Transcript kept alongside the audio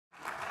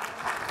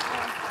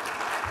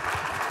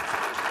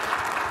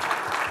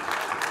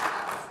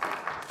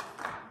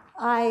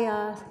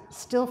I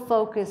still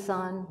focus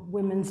on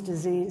women's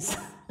disease.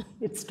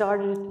 It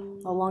started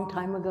a long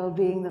time ago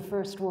being the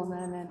first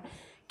woman, and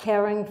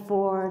caring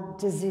for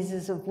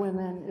diseases of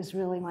women is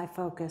really my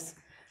focus.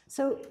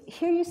 So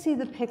here you see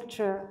the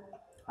picture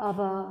of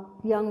a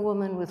young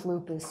woman with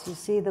lupus. You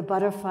see the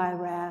butterfly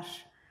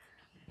rash.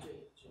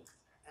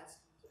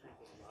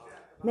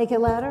 Make it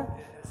louder?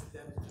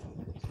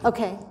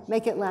 Okay,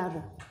 make it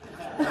louder.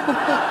 So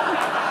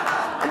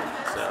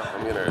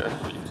I'm going to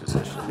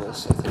reposition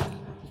this, I think.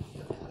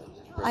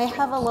 I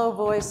have a low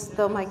voice,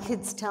 though my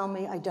kids tell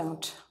me I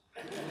don't.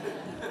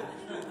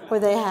 Or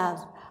they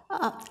have.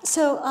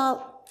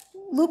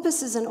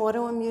 Lupus is an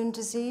autoimmune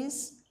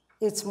disease.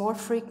 It's more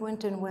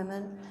frequent in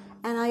women.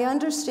 And I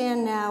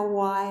understand now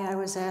why I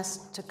was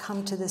asked to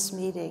come to this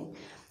meeting,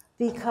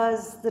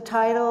 because the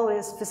title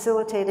is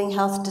Facilitating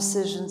Health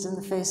Decisions in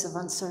the Face of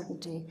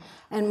Uncertainty.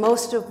 And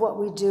most of what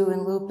we do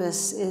in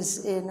lupus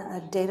is in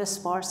a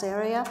data-sparse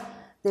area.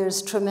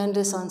 There's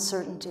tremendous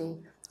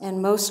uncertainty. And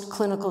most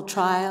clinical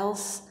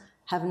trials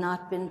have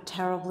not been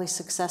terribly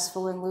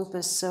successful in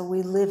lupus, so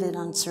we live in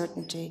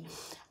uncertainty.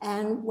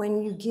 And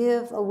when you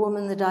give a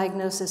woman the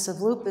diagnosis of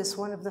lupus,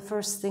 one of the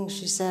first things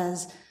she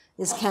says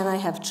is, "Can I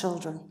have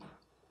children?"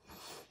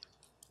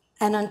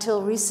 And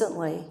until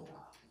recently,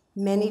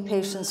 many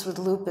patients with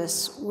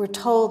lupus were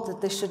told that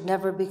they should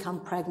never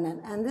become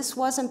pregnant. And this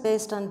wasn't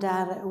based on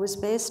data, it was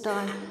based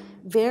on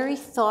very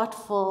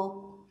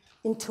thoughtful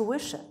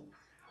intuition.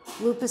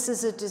 Lupus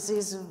is a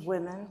disease of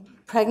women.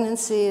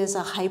 Pregnancy is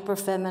a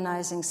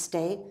hyperfeminizing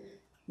state.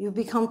 You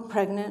become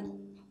pregnant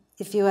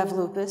if you have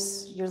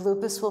lupus. Your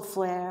lupus will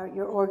flare,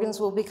 your organs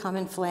will become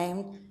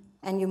inflamed,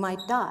 and you might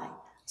die.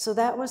 So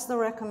that was the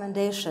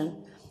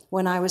recommendation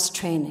when I was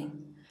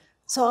training.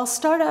 So I'll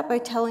start out by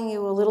telling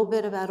you a little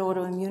bit about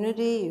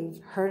autoimmunity.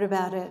 You've heard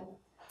about it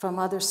from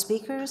other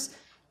speakers.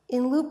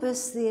 In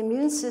lupus, the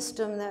immune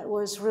system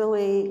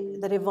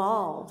that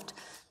evolved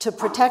to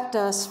protect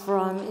us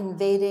from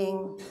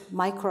invading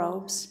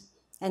microbes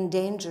and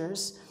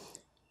dangers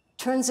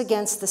turns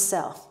against the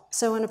self.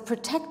 So in a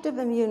protective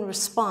immune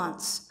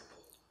response,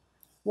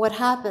 what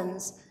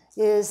happens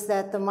is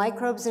that the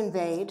microbes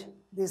invade,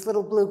 these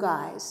little blue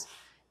guys.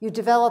 You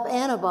develop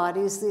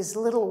antibodies, these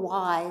little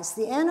Ys.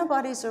 The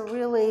antibodies are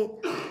really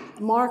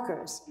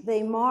markers.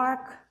 They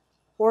mark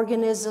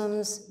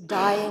organisms,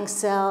 dying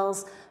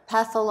cells,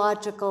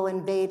 pathological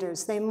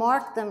invaders. They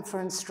mark them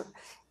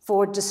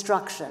for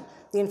destruction.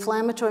 The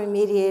inflammatory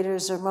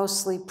mediators are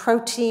mostly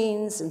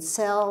proteins and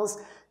cells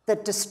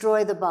that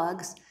destroy the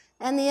bugs,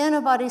 and the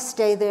antibodies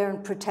stay there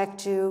and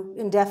protect you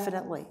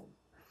indefinitely.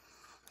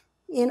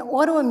 In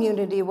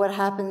autoimmunity, what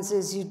happens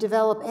is you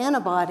develop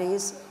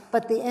antibodies,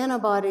 but the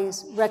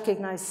antibodies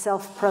recognize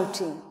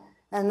self-protein.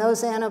 And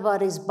those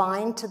antibodies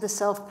bind to the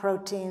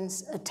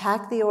self-proteins,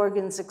 attack the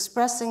organs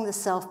expressing the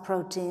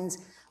self-proteins,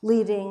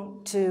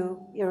 leading to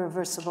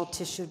irreversible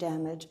tissue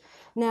damage.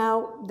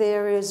 Now,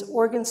 there is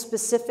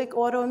organ-specific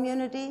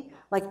autoimmunity,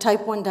 like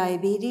type 1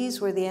 diabetes,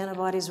 where the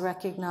antibodies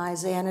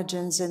recognize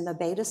antigens in the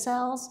beta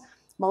cells,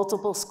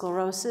 multiple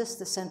sclerosis,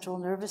 the central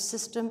nervous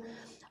system.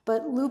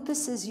 But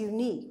lupus is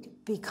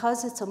unique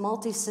because it's a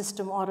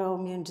multi-system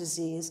autoimmune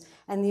disease,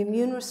 and the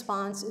immune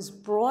response is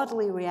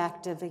broadly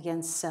reactive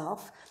against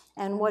self.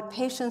 And what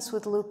patients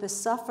with lupus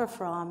suffer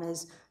from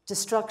is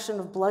destruction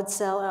of blood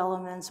cell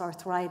elements,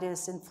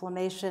 arthritis,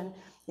 inflammation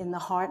in the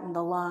heart and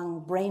the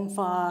lung, brain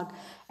fog,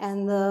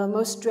 and the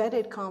most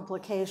dreaded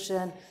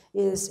complication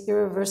is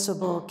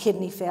irreversible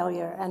kidney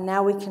failure. And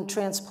now we can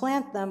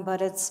transplant them,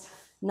 but it's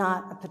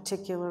not a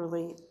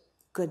particularly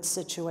good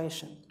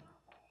situation.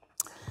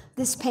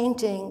 This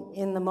painting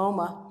in the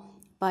MoMA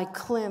by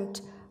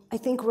Klimt, I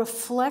think,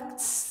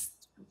 reflects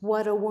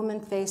what a woman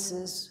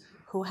faces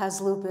who has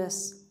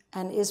lupus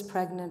and is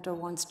pregnant or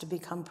wants to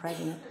become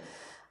pregnant.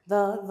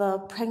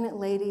 The pregnant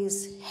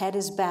lady's head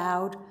is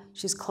bowed.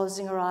 She's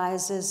closing her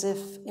eyes as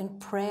if in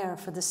prayer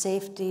for the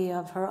safety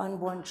of her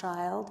unborn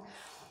child.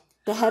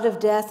 The head of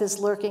death is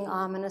lurking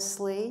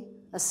ominously,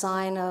 a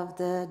sign of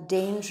the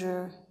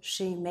danger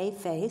she may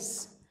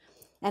face.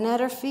 And at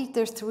her feet,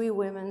 there are three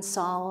women,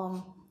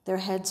 solemn, their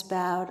heads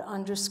bowed,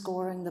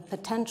 underscoring the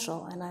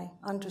potential, and I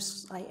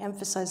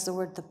emphasize the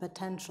word the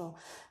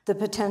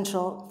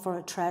potential for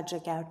a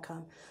tragic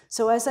outcome.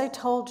 So as I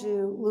told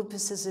you,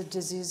 lupus is a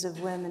disease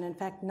of women. In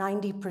fact,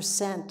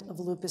 90% of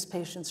lupus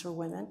patients are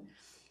women.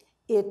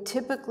 It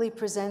typically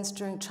presents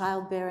during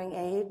childbearing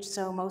age,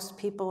 so most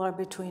people are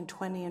between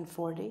 20 and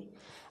 40.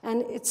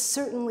 And it's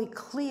certainly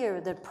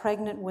clear that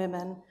pregnant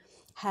women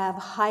have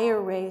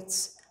higher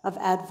rates of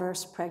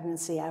adverse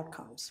pregnancy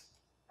outcomes.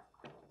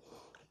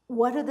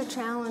 What are the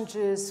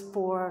challenges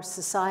for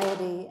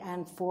society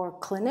and for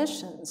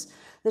clinicians?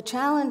 The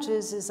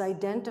challenges is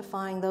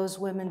identifying those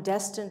women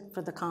destined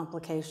for the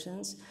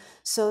complications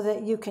so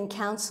that you can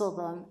counsel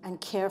them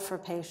and care for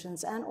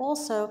patients, and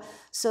also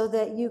so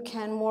that you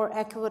can more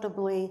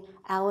equitably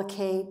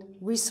allocate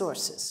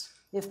resources.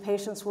 If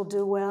patients will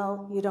do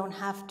well, you don't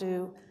have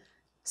to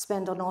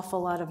spend an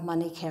awful lot of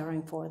money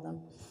caring for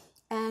them.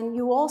 And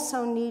you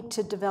also need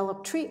to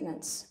develop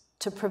treatments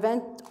to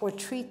prevent or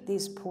treat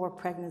these poor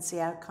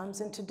pregnancy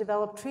outcomes and to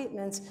develop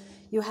treatments,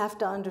 you have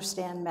to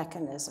understand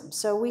mechanisms.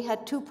 So we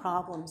had two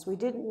problems. We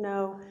didn't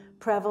know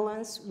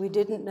prevalence, we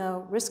didn't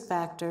know risk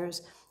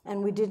factors,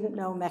 and we didn't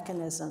know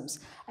mechanisms.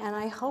 And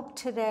I hope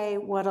today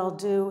what I'll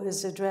do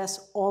is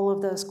address all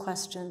of those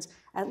questions,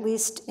 at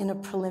least in a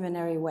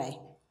preliminary way.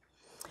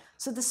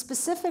 So the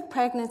specific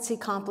pregnancy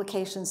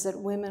complications that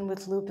women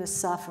with lupus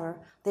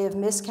suffer, they have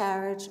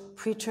miscarriage,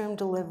 preterm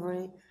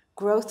delivery,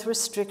 growth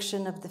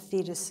restriction of the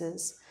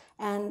fetuses,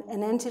 and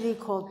an entity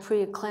called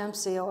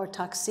preeclampsia or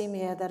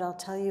toxemia that I'll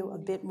tell you a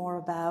bit more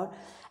about.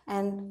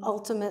 And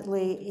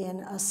ultimately, in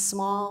a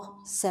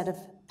small set of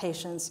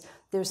patients,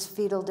 there's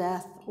fetal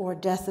death or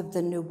death of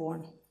the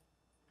newborn.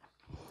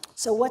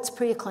 So what's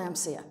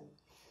preeclampsia?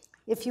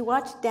 If you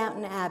watch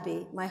Downton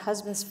Abbey, my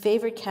husband's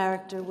favorite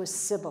character was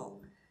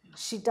Sybil.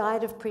 She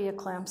died of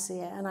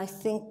preeclampsia, and I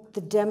think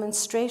the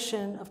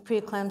demonstration of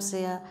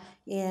preeclampsia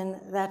in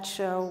that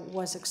show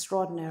was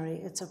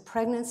extraordinary. It's a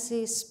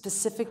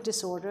pregnancy-specific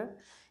disorder.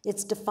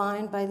 It's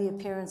defined by the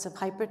appearance of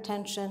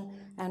hypertension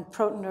and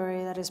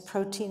proteinuria, that is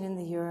protein in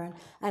the urine,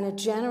 and it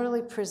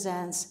generally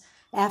presents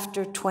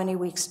after 20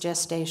 weeks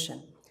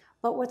gestation.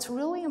 But what's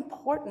really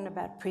important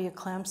about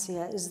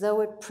preeclampsia is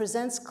though it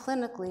presents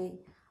clinically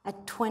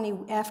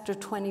after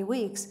 20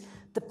 weeks,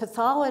 the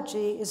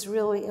pathology is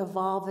really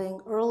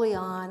evolving early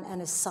on and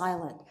is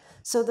silent.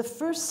 So the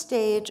first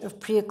stage of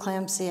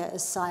preeclampsia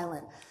is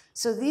silent.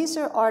 So these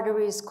are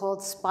arteries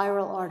called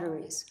spiral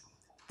arteries.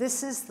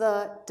 This is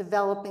the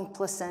developing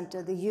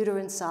placenta, the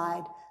uterine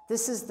side.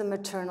 This is the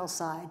maternal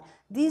side.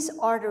 These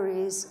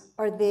arteries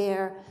are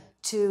there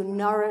to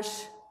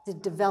nourish the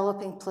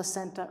developing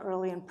placenta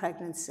early in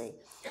pregnancy.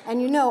 And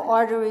you know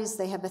arteries,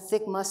 they have a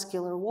thick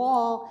muscular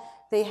wall.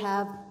 They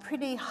have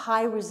pretty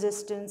high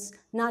resistance,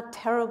 not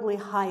terribly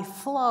high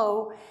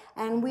flow,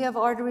 and we have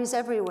arteries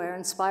everywhere,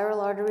 and spiral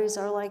arteries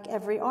are like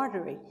every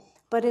artery.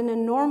 But in a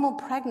normal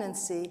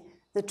pregnancy,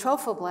 the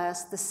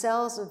trophoblasts, the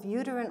cells of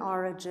uterine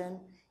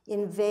origin,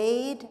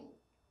 invade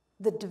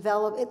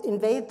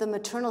the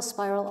maternal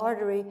spiral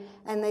artery,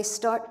 and they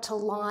start to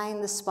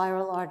line the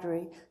spiral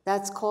artery.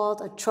 That's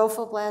called a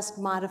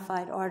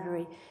trophoblast-modified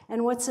artery.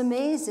 And what's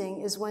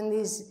amazing is when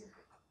these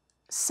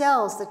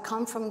cells that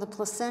come from the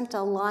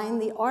placenta line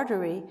the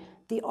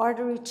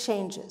artery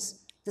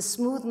changes. The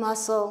smooth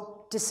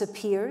muscle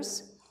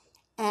disappears,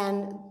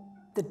 and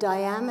the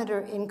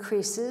diameter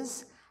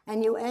increases,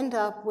 and you end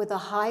up with a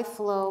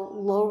high-flow,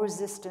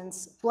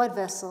 low-resistance blood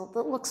vessel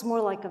that looks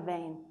more like a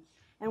vein.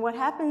 And what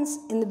happens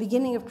in the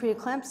beginning of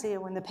preeclampsia,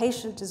 when the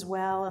patient is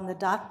well and the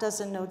doc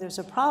doesn't know there's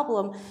a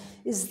problem,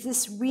 is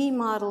this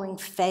remodeling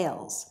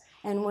fails.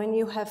 And when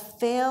you have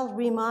failed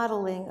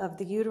remodeling of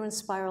the uterine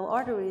spiral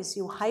arteries,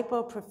 you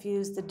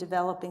hypoperfuse the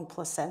developing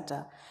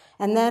placenta.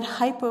 And that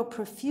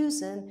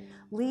hypoperfusion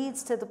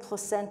leads to the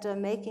placenta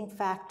making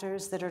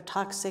factors that are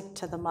toxic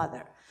to the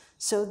mother.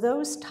 So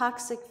those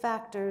toxic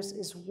factors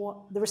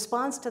the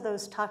response to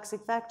those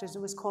toxic factors,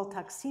 it was called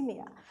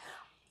toxemia,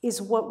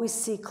 is what we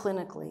see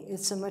clinically.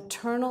 It's a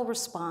maternal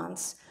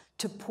response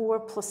to poor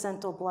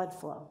placental blood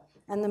flow.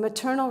 And the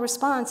maternal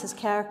response is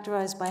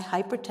characterized by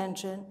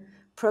hypertension,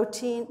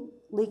 protein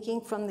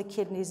leaking from the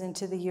kidneys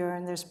into the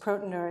urine, there's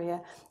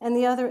proteinuria, and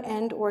the other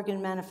end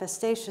organ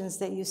manifestations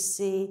that you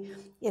see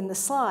in the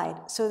slide.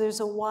 So there's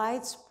a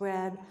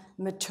widespread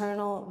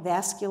maternal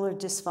vascular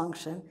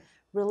dysfunction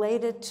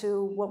related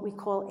to what we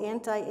call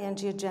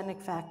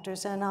anti-angiogenic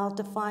factors, and I'll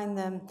define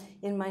them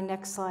in my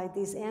next slide.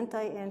 These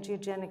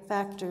anti-angiogenic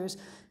factors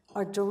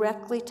are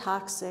directly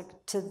toxic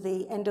to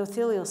the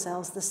endothelial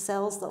cells, the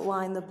cells that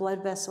line the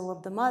blood vessel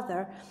of the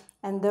mother,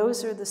 and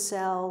those are the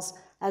cells,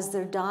 as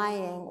they're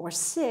dying or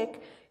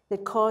sick,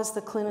 that cause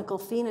the clinical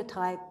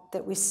phenotype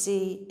that we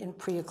see in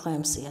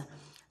preeclampsia.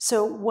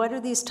 So what are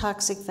these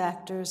toxic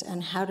factors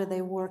and how do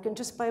they work? And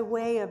just by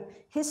way of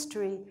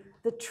history,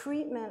 the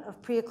treatment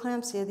of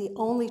preeclampsia, the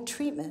only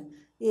treatment,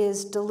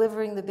 is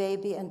delivering the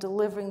baby and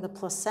delivering the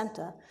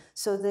placenta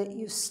so that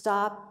you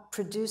stop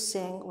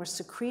producing or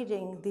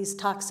secreting these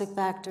toxic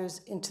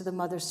factors into the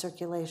mother's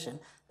circulation.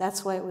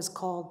 That's why it was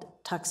called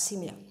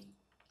toxemia.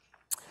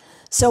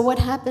 So what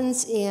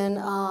happens in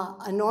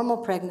a normal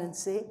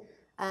pregnancy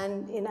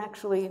and in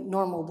actually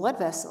normal blood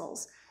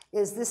vessels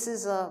is this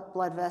is a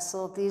blood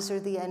vessel. These are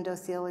the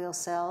endothelial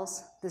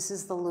cells. This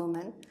is the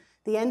lumen.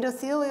 The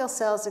endothelial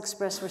cells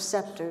express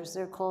receptors.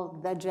 They're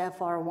called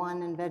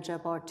VEGF-R1 and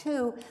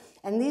VEGF-R2,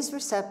 and these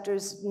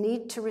receptors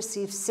need to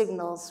receive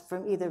signals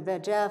from either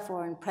VEGF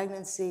or in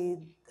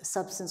pregnancy, a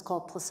substance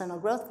called placental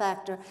growth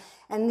factor,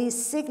 and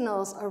these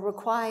signals are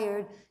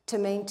required to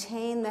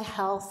maintain the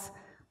health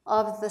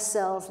of the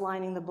cells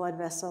lining the blood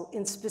vessel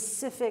in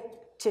specific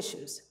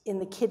tissues, in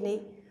the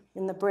kidney,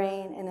 in the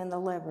brain, and in the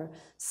liver.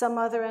 Some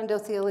other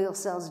endothelial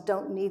cells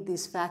don't need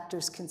these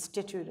factors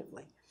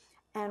constitutively.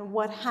 And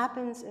what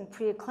happens in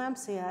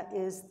preeclampsia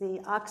is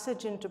the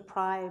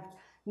oxygen-deprived,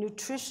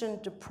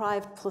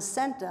 nutrition-deprived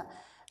placenta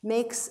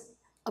makes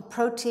a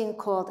protein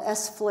called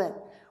S-FLT,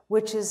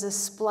 which is a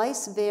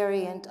splice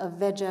variant of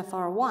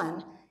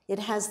VEGF-R1. it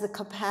has the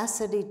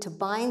capacity to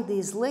bind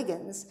these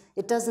ligands.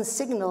 It doesn't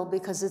signal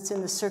because it's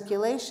in the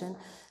circulation.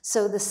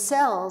 So the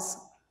cells,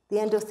 the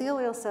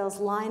endothelial cells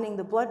lining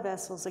the blood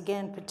vessels,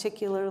 again,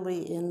 particularly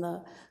in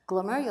the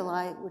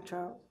glomeruli, which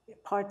are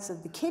parts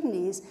of the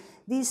kidneys,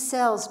 these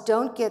cells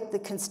don't get the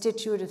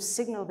constitutive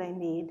signal they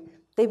need.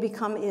 They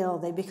become ill,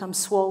 they become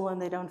swollen,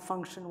 they don't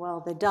function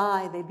well, they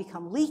die, they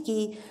become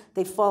leaky,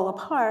 they fall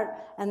apart,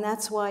 and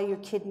that's why your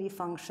kidney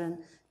function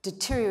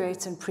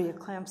deteriorates in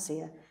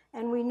preeclampsia.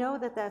 And we know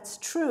that that's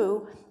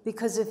true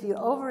because if you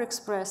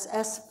overexpress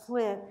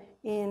S-FLT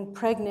in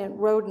pregnant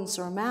rodents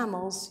or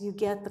mammals, you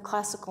get the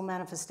classical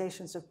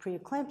manifestations of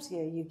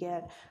preeclampsia. You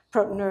get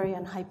proteinuria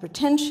and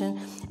hypertension.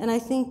 And I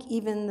think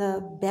even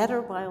the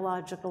better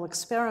biological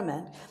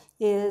experiment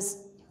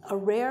is a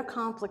rare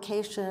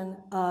complication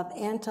of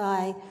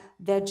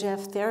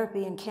anti-VEGF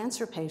therapy in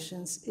cancer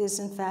patients is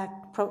in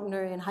fact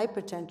proteinuria and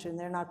hypertension.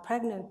 They're not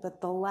pregnant,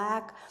 but the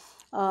lack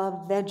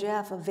of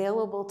VEGF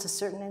available to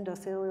certain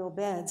endothelial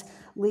beds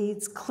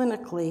leads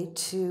clinically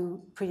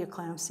to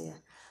preeclampsia.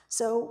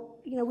 So,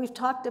 we've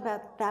talked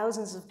about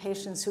thousands of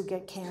patients who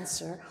get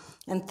cancer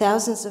and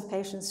thousands of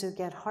patients who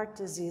get heart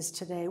disease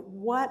today.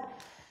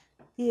 What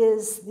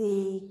is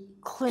the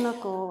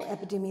clinical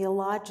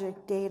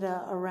epidemiologic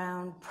data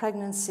around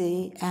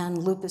pregnancy and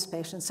lupus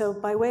patients? So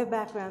by way of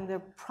background, there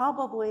are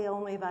probably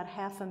only about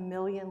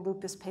 500,000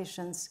 lupus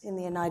patients in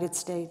the United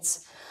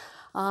States.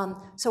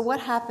 So what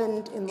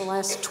happened in the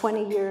last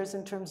 20 years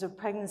in terms of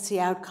pregnancy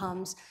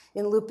outcomes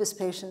in lupus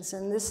patients?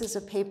 And this is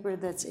a paper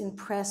that's in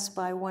press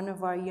by one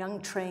of our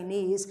young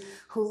trainees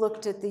who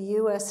looked at the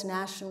US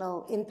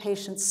national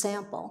inpatient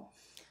sample.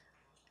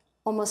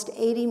 Almost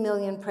 80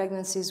 million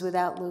pregnancies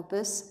without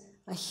lupus,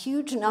 a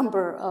huge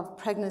number of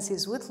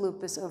pregnancies with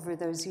lupus over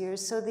those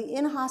years. So the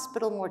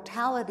in-hospital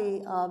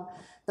mortality of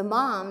the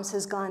moms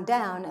has gone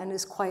down and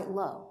is quite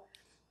low.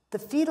 The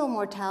fetal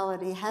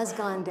mortality has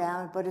gone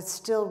down, but it's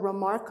still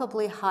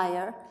remarkably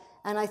higher,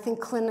 and I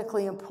think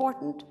clinically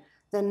important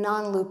than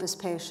non-lupus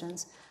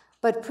patients.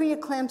 But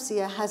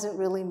preeclampsia hasn't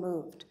really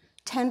moved.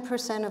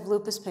 10% of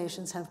lupus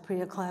patients have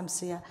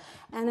preeclampsia.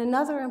 And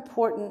another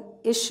important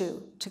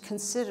issue to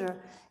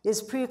consider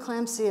is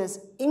preeclampsia is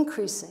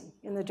increasing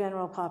in the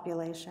general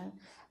population.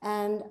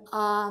 And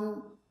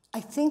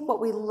I think what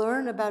we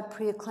learn about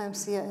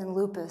preeclampsia in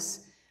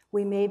lupus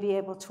we may be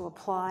able to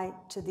apply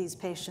to these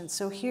patients.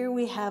 So here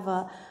we have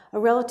a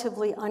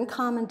relatively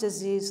uncommon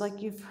disease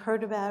like you've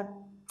heard about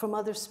from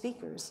other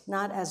speakers,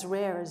 not as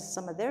rare as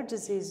some of their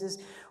diseases,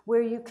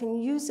 where you can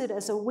use it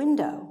as a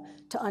window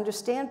to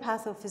understand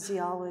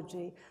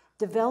pathophysiology,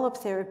 develop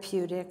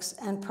therapeutics,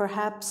 and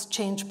perhaps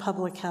change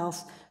public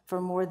health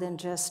for more than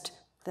just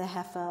the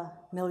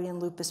 500,000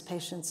 lupus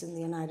patients in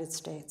the United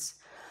States.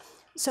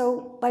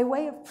 So by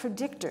way of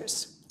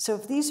predictors, so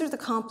if these are the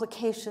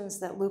complications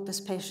that lupus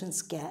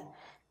patients get,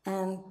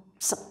 and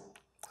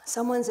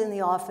someone's in the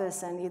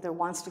office and either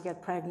wants to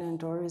get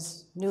pregnant or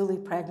is newly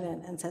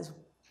pregnant and says,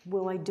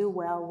 will I do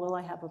well? Will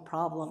I have a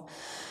problem?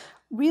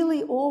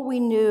 Really, all we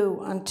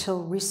knew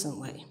until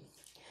recently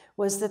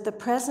was that the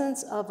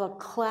presence of a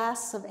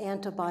class of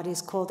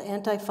antibodies called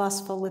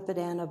antiphospholipid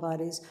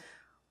antibodies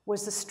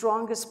was the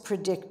strongest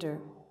predictor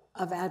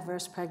of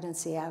adverse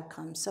pregnancy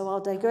outcomes. So I'll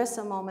digress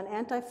a moment.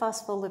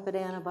 Antiphospholipid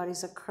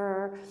antibodies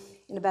occur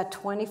in about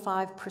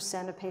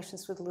 25% of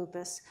patients with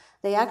lupus.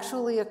 They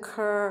actually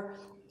occur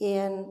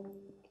in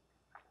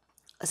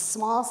a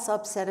small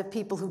subset of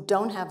people who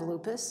don't have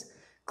lupus.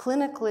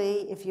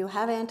 Clinically, if you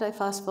have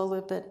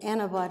antiphospholipid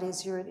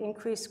antibodies, you're at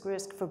increased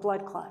risk for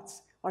blood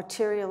clots,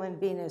 arterial and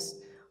venous,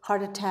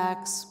 heart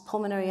attacks,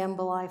 pulmonary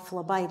emboli,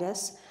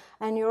 phlebitis.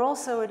 And you're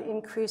also at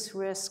increased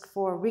risk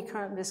for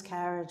recurrent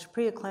miscarriage,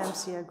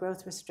 preeclampsia,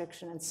 growth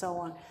restriction, and so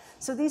on.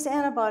 So these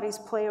antibodies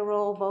play a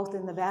role both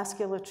in the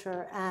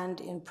vasculature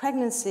and in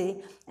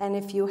pregnancy. And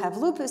if you have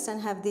lupus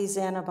and have these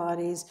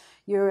antibodies,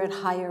 you're at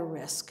higher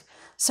risk.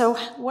 So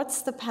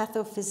what's the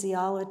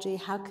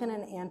pathophysiology? How can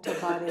an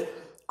antibody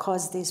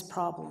cause these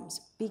problems?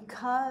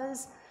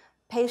 Because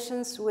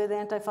patients with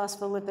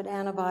antiphospholipid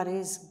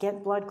antibodies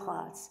get blood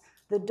clots,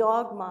 the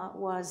dogma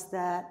was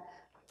that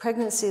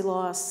pregnancy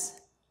loss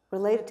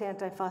related to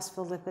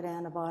antiphospholipid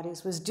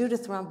antibodies was due to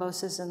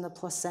thrombosis in the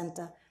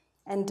placenta.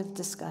 End of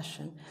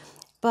discussion.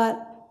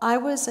 But I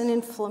was an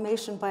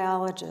inflammation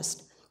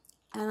biologist,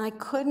 and I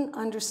couldn't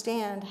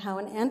understand how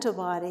an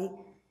antibody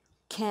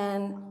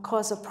can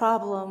cause a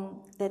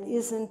problem that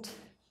isn't,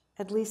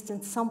 at least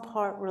in some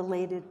part,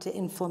 related to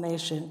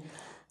inflammation.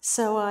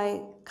 So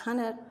I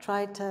kind of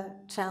tried to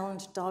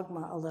challenge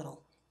dogma a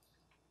little.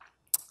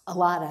 A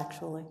lot,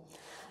 actually.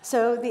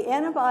 So the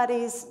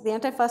antibodies, the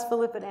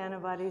antiphospholipid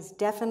antibodies,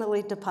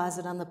 definitely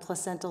deposit on the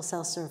placental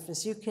cell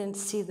surface. You can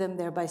see them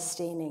there by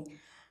staining.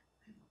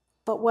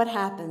 But what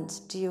happens?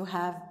 Do you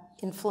have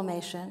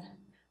inflammation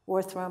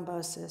or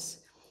thrombosis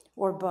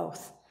or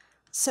both?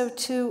 So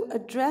to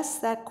address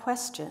that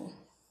question,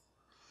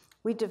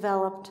 we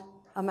developed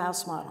a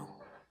mouse model.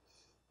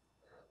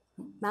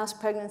 Mouse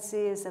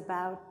pregnancy is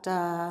about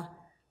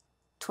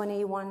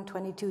 21,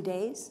 22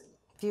 days.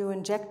 If you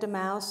inject a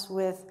mouse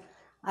with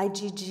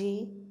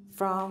IgG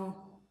from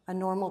a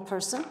normal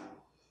person.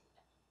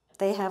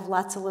 They have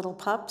lots of little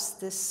pups.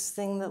 This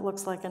thing that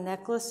looks like a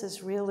necklace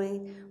is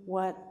really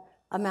what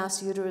a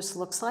mouse uterus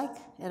looks like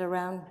at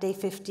around day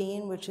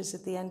 15, which is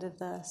at the end of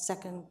the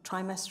second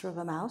trimester of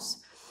a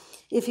mouse.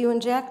 If you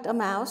inject a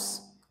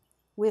mouse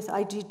with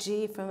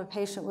IgG from a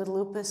patient with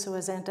lupus who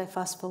has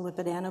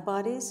antiphospholipid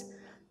antibodies,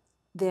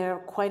 there are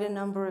quite a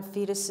number of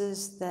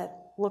fetuses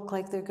that look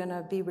like they're going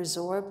to be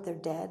resorbed. They're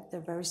dead. They're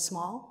very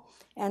small.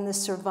 And the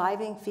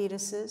surviving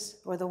fetuses,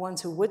 or the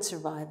ones who would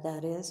survive,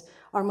 that is,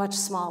 are much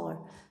smaller.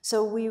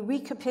 So we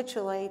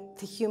recapitulate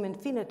the human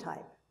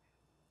phenotype: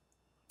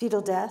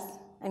 fetal death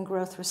and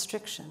growth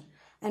restriction.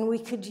 And we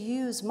could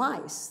use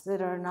mice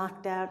that are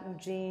knocked out in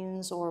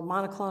genes or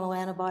monoclonal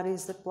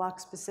antibodies that block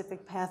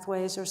specific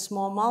pathways or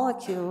small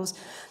molecules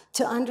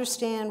to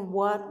understand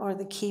what are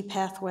the key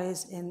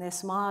pathways in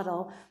this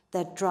model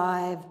that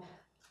drive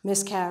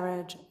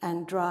miscarriage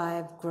and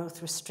drive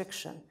growth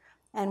restriction.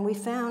 And we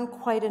found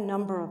quite a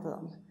number of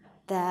them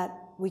that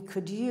we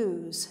could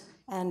use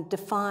and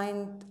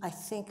define, I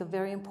think, a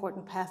very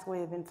important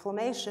pathway of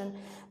inflammation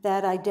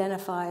that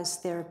identifies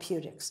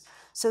therapeutics.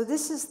 So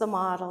this is the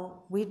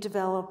model we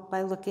developed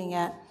by looking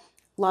at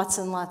lots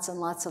and lots and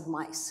lots of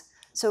mice.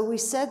 So we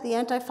said the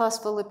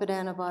antiphospholipid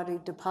antibody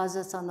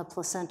deposits on the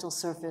placental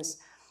surface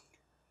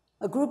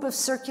a group of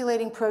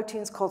circulating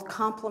proteins called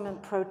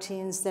complement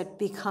proteins that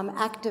become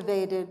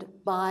activated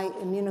by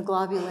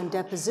immunoglobulin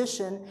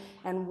deposition,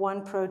 and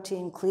one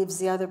protein cleaves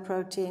the other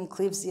protein,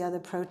 cleaves the other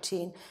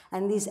protein,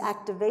 and these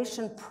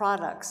activation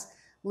products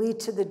lead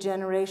to the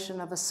generation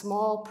of a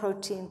small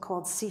protein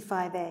called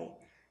C5a.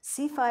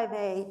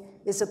 C5a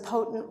is a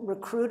potent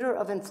recruiter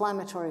of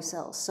inflammatory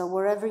cells. So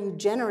wherever you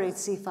generate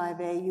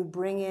C5a, you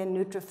bring in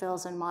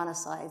neutrophils and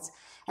monocytes.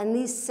 And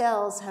these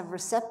cells have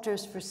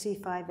receptors for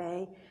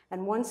C5a,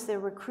 and once they're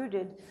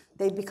recruited,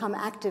 they become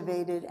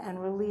activated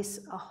and release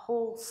a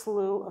whole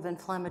slew of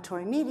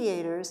inflammatory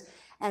mediators.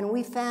 And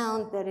we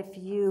found that if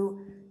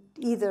you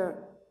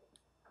either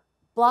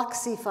block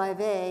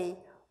C5a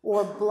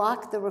or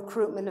block the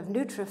recruitment of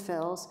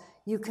neutrophils,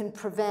 you can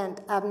prevent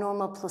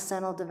abnormal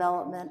placental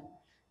development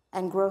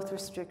and growth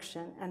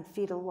restriction and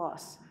fetal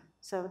loss.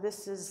 So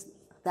this is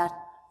that,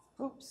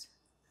 oops.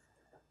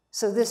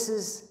 So this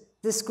is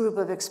this group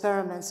of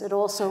experiments. It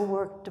also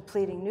worked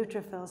depleting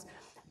neutrophils,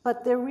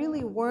 but there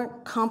really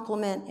weren't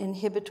complement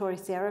inhibitory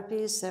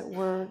therapies that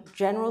were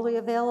generally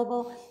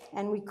available,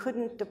 and we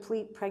couldn't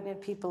deplete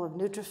pregnant people of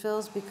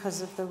neutrophils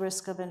because of the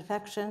risk of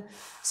infection.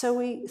 So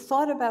we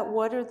thought about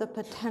what are the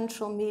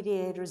potential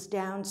mediators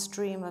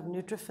downstream of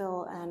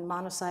neutrophil and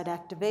monocyte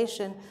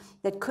activation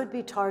that could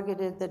be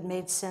targeted that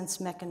made sense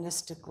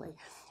mechanistically.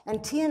 And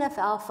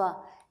TNF-alpha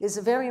is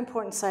a very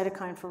important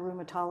cytokine for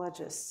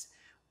rheumatologists.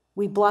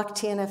 We block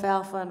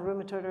TNF-alpha in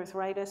rheumatoid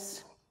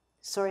arthritis,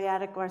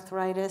 psoriatic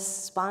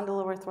arthritis,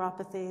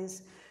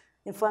 spondyloarthropathies,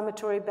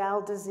 inflammatory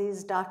bowel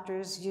disease.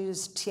 Doctors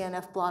use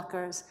TNF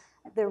blockers.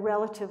 They're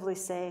relatively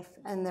safe,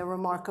 and they're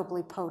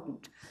remarkably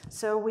potent.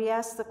 So we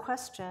asked the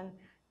question,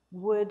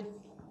 would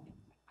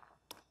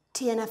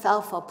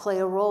TNF-alpha play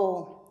a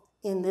role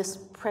in this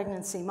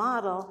pregnancy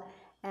model?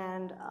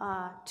 And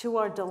to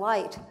our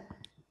delight,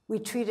 we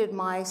treated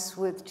mice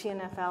with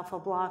TNF-alpha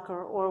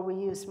blocker, or we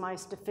used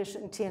mice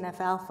deficient in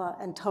TNF-alpha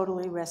and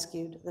totally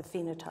rescued the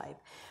phenotype.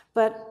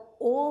 But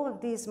all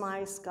of these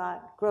mice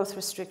got growth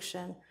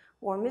restriction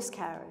or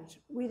miscarriage.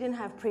 We didn't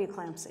have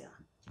preeclampsia.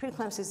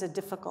 Preeclampsia is a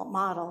difficult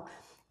model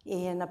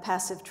in a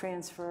passive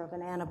transfer of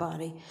an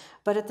antibody.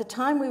 But at the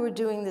time we were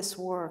doing this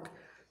work,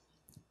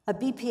 a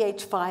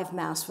BPH5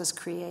 mouse was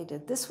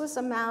created. This was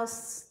a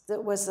mouse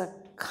that was a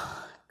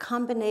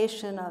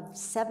combination of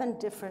 7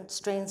 different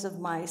strains of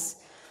mice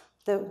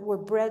that were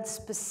bred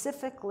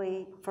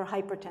specifically for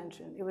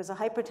hypertension. It was a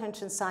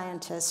hypertension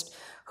scientist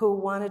who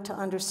wanted to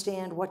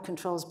understand what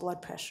controls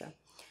blood pressure.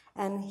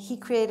 And he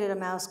created a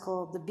mouse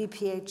called the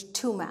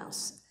BPH2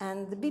 mouse.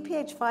 And the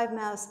BPH5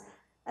 mouse,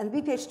 and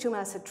the BPH2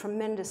 mouse had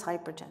tremendous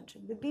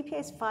hypertension. The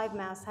BPH5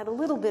 mouse had a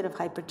little bit of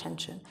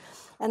hypertension.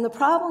 And the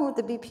problem with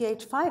the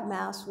BPH5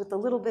 mouse with a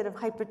little bit of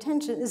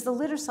hypertension is the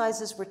litter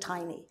sizes were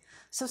tiny.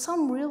 So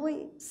some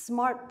really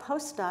smart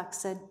postdoc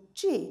said,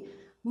 gee,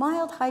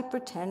 mild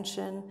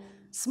hypertension,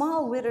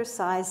 small litter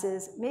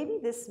sizes, maybe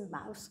this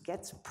mouse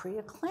gets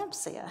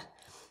preeclampsia.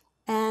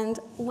 And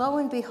lo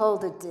and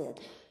behold, it did.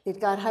 It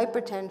got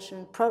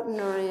hypertension,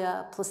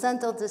 proteinuria,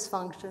 placental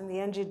dysfunction, the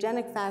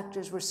angiogenic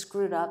factors were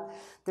screwed up,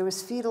 there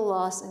was fetal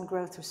loss and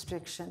growth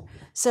restriction.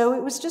 So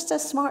it was just a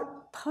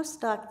smart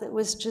postdoc that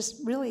was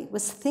just really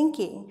was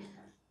thinking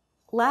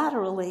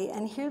laterally,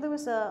 and here there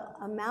was a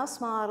mouse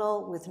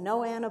model with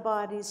no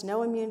antibodies,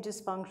 no immune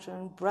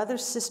dysfunction,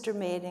 brother-sister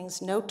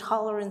matings, no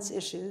tolerance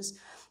issues,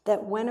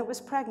 that when it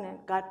was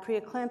pregnant, got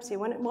preeclampsia.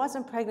 When it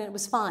wasn't pregnant, it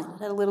was fine. It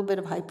had a little bit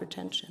of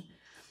hypertension.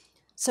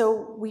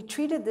 So we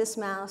treated this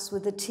mouse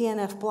with a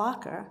TNF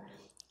blocker,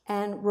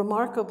 and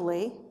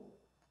remarkably,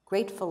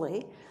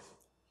 gratefully,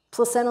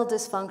 Placental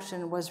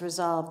dysfunction was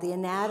resolved. The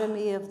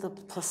anatomy of the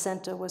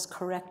placenta was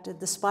corrected.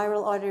 The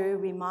spiral artery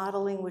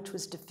remodeling, which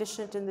was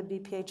deficient in the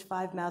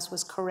BPH5 mouse,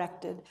 was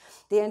corrected.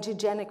 The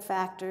angiogenic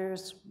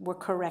factors were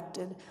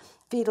corrected.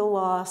 Fetal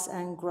loss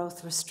and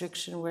growth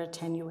restriction were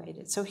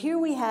attenuated. So here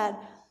we had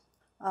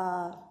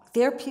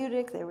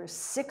therapeutic. There were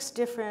 6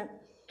 different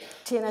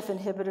TNF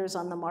inhibitors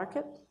on the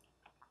market.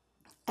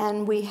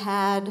 And we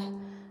had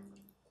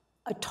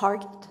a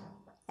target.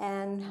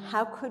 And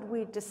how could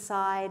we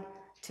decide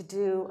to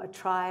do a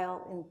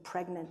trial in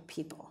pregnant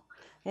people?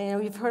 And, you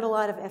know, you've heard a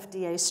lot of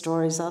FDA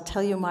stories. I'll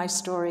tell you my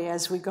story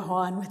as we go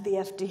on with the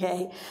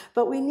FDA.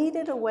 But we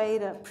needed a way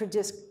to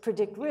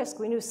predict risk.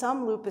 We knew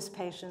some lupus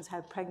patients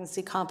had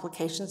pregnancy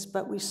complications,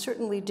 but we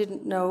certainly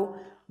didn't know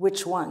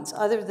which ones,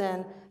 other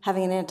than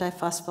having an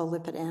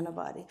antiphospholipid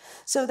antibody.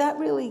 So that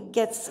really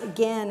gets,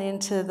 again,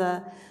 into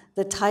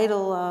the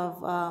title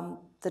of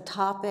the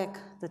topic.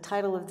 The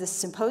title of this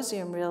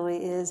symposium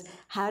really is,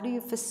 how do you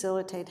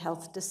facilitate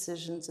health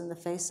decisions in the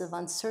face of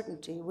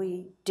uncertainty?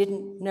 We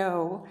didn't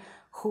know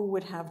who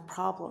would have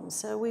problems.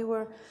 So we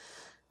were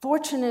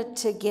fortunate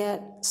to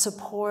get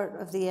support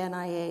of the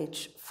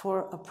NIH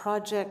for a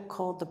project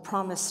called the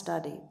PROMISE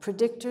Study,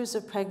 Predictors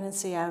of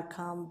Pregnancy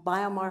Outcome,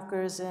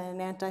 Biomarkers in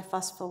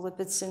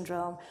Antiphospholipid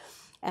Syndrome,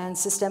 and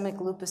Systemic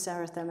Lupus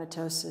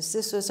Erythematosus.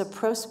 This was a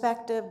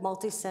prospective,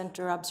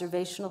 multi-center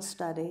observational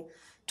study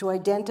to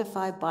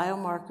identify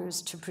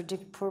biomarkers to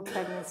predict poor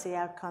pregnancy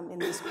outcome in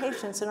these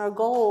patients. And our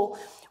goal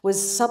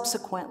was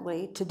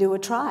subsequently to do a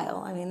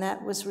trial. I mean,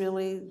 that was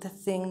really the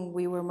thing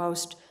we were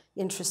most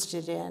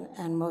interested in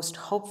and most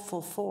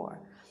hopeful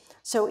for.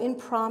 So in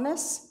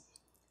PROMISE,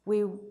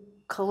 we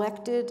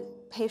collected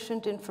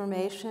patient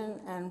information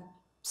and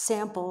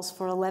samples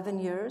for 11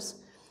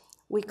 years.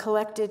 We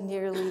collected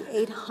nearly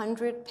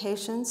 800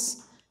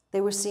 patients.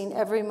 They were seen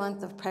every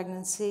month of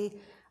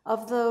pregnancy.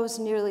 Of those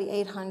nearly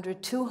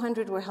 800,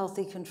 200 were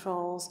healthy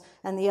controls,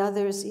 and the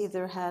others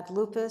either had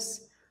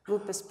lupus,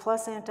 lupus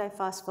plus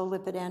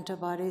antiphospholipid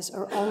antibodies,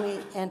 or only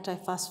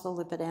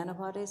antiphospholipid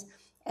antibodies.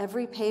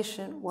 Every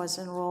patient was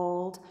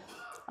enrolled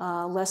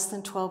less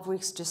than 12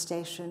 weeks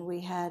gestation.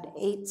 We had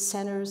 8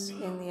 centers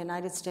in the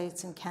United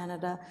States and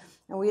Canada,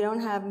 and we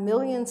don't have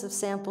millions of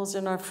samples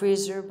in our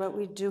freezer, but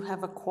we do have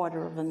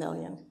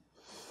 250,000.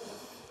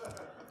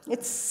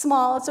 It's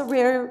small, it's a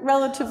rare,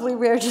 relatively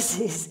rare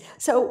disease.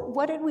 So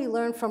what did we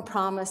learn from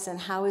PROMISE, and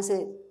how is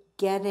it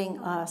getting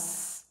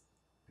us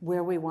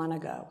where we want to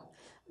go?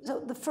 So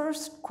the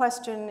first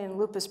question in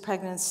lupus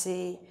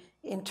pregnancy,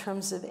 in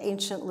terms of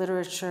ancient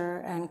literature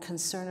and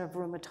concern of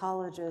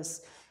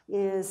rheumatologists,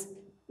 is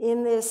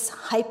in this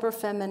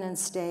hyperfeminine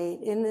state,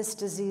 in this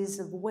disease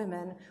of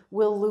women,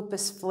 will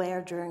lupus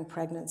flare during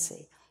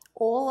pregnancy?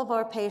 All of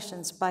our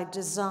patients, by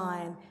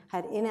design,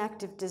 had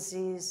inactive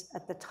disease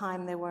at the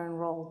time they were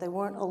enrolled. They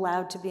weren't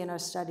allowed to be in our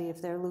study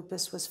if their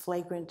lupus was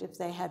flagrant, if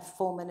they had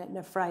fulminant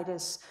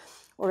nephritis,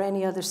 or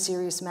any other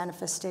serious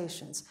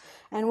manifestations.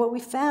 And what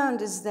we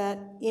found is that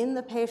in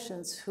the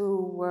patients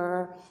who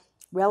were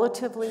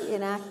relatively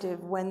inactive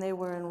when they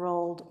were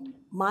enrolled,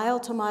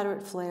 mild to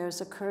moderate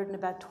flares occurred in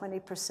about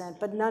 20%,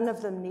 but none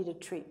of them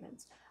needed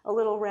treatments. A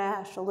little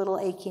rash, a little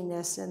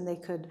achiness, and they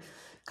could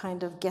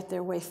kind of get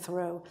their way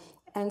through.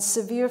 And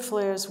severe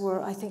flares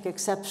were, I think,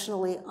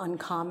 exceptionally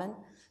uncommon.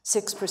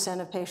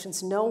 6% of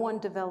patients. No one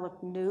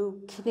developed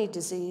new kidney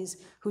disease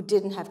who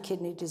didn't have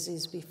kidney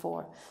disease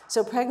before.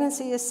 So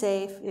pregnancy is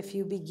safe if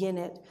you begin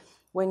it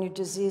when your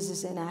disease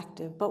is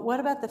inactive. But what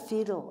about the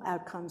fetal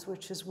outcomes,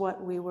 which is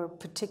what we were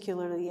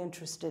particularly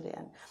interested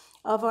in?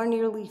 Of our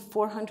nearly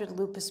 400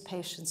 lupus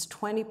patients,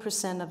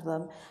 20% of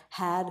them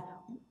had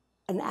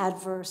an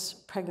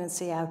adverse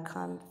pregnancy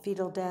outcome: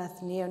 fetal death,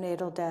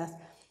 neonatal death,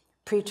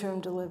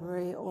 preterm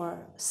delivery,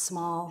 or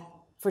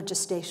small for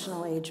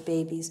gestational age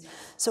babies.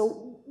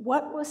 So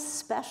what was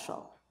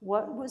special?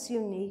 What was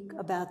unique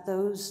about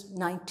those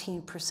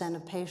 19%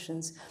 of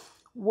patients?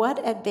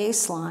 What at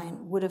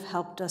baseline would have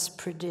helped us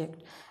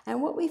predict?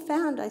 And what we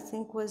found, I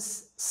think,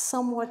 was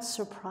somewhat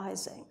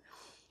surprising.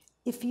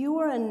 If you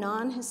were a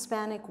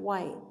non-Hispanic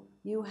white,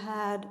 you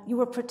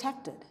were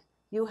protected.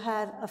 You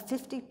had a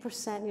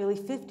 50%, nearly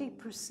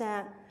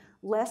 50%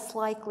 less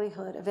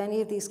likelihood of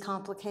any of these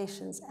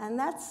complications. And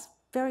that's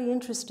very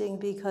interesting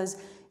because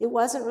it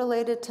wasn't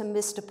related to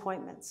missed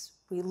appointments.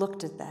 We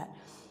looked at that.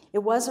 It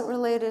wasn't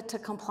related to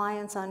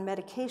compliance on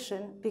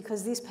medication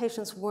because these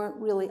patients weren't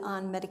really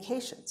on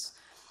medications.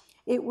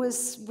 It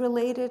was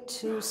related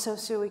to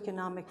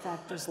socioeconomic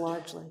factors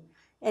largely,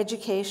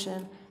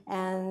 education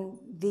and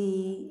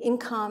the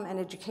income and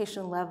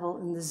education level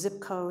in the zip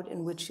code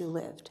in which you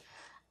lived.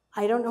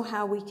 I don't know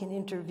how we can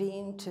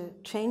intervene to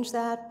change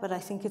that, but I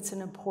think it's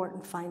an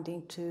important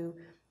finding to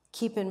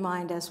keep in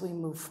mind as we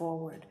move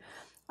forward.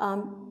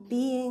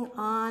 Being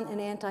on an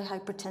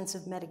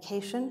antihypertensive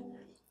medication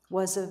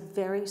was a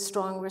very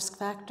strong risk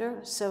factor,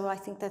 so I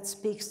think that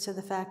speaks to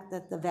the fact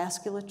that the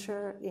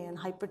vasculature in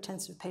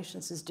hypertensive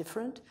patients is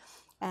different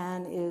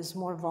and is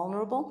more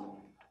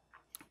vulnerable.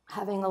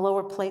 having a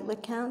lower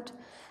platelet count,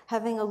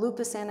 having a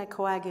lupus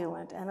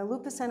anticoagulant. And a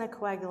lupus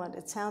anticoagulant,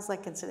 it sounds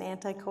like it's an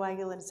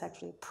anticoagulant, it's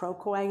actually a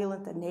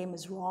procoagulant, the name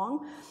is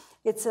wrong.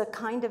 It's a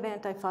kind of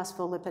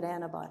antiphospholipid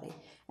antibody.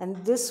 And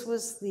this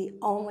was the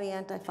only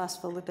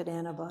antiphospholipid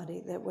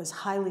antibody that was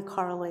highly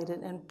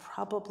correlated, and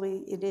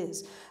probably it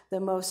is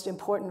the most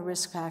important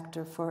risk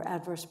factor for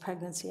adverse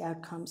pregnancy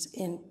outcomes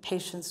in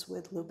patients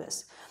with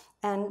lupus.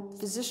 And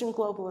physician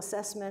global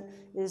assessment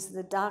is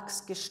the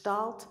doc's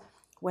gestalt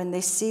when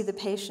they see the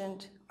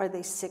patient, are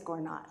they sick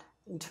or not,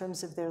 in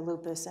terms of their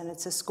lupus, and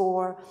it's a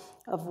score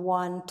of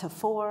 1 to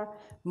 4.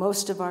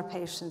 Most of our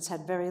patients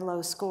had very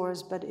low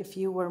scores, but if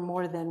you were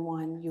more than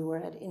 1, you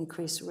were at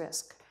increased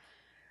risk.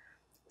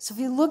 So if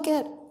you look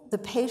at the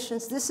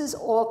patients, this is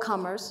all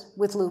comers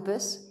with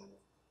lupus.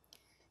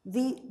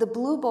 The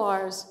blue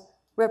bars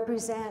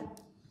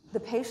represent the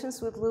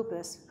patients with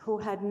lupus who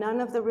had none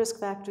of the risk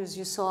factors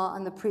you saw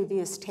on the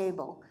previous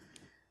table.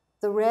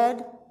 The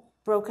red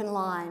broken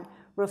line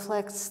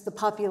reflects the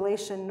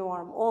population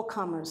norm, all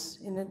comers,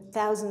 in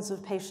thousands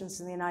of patients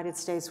in the United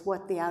States,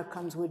 what the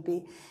outcomes would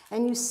be.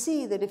 And you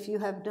see that if you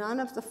have none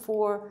of the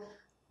 4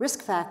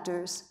 risk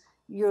factors,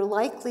 your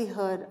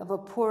likelihood of a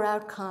poor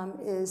outcome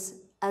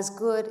is as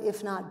good,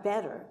 if not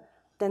better,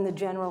 than the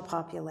general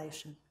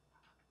population.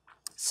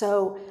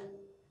 So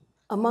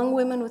among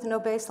women with no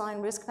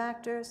baseline risk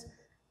factors,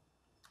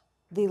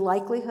 the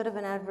likelihood of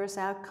an adverse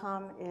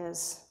outcome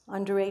is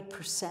under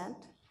 8%.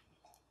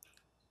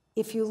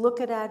 If you look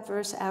at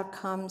adverse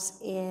outcomes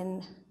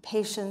in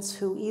patients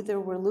who either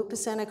were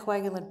lupus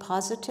anticoagulant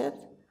positive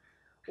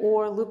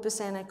or lupus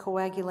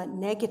anticoagulant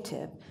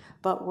negative,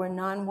 but were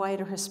non-white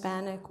or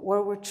Hispanic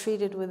or were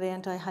treated with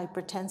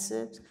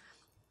antihypertensives,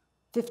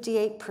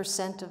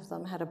 58% of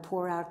them had a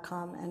poor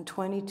outcome and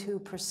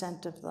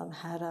 22% of them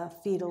had a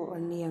fetal or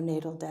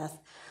neonatal death.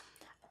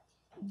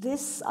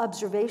 This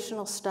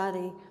observational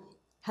study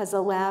has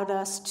allowed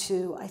us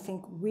to, I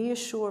think,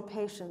 reassure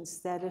patients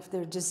that if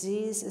their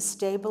disease is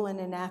stable and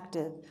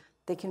inactive,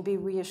 they can be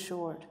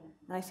reassured.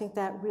 And I think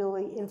that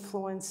really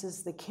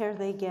influences the care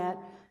they get.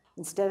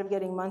 Instead of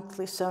getting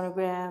monthly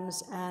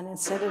sonograms and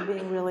instead of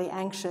being really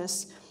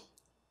anxious,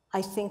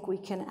 I think we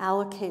can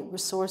allocate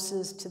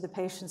resources to the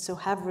patients who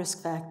have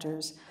risk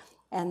factors.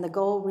 And the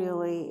goal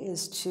really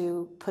is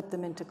to put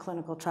them into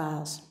clinical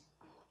trials.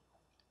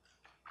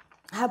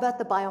 How about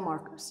the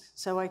biomarkers?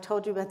 So I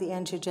told you about the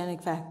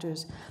angiogenic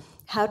factors.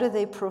 How do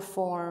they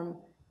perform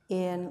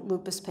in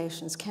lupus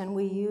patients? Can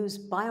we use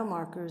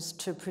biomarkers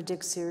to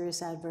predict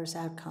serious adverse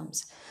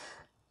outcomes?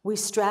 We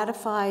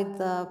stratified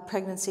the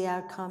pregnancy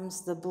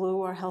outcomes. The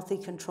blue are healthy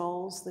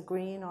controls. The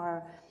green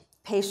are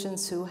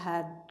patients who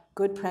had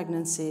good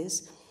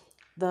pregnancies.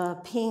 The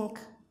pink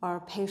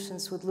are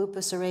patients with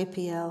lupus or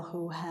APL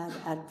who had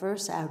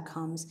adverse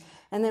outcomes.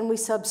 And then we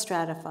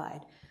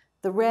substratified.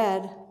 The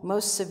red,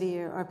 most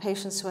severe, are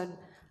patients who had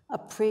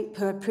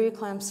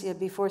preeclampsia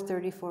before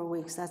 34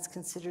 weeks. That's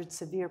considered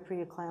severe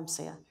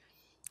preeclampsia.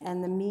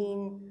 And the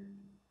mean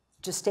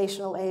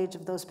gestational age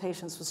of those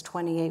patients was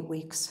 28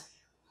 weeks.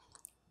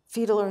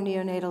 Fetal or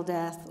neonatal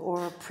death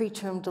or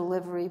preterm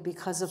delivery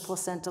because of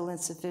placental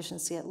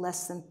insufficiency at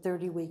less than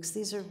 30 weeks.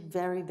 These are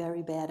very,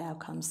 very bad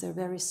outcomes. They're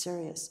very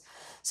serious.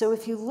 So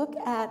if you look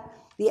at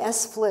the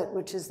S-FLT,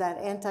 which is that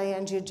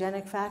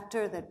anti-angiogenic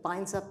factor that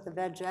binds up the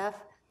VEGF,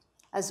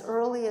 as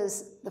early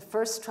as the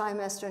first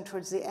trimester and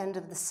towards the end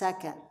of the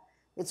second,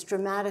 it's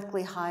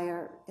dramatically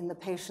higher in the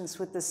patients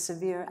with the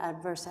severe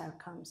adverse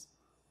outcomes.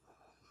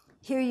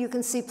 Here you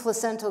can see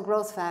placental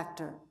growth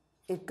factor.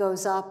 It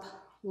goes up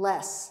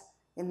less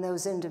in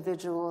those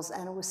individuals,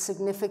 and it was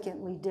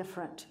significantly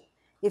different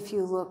if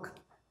you look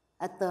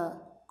at the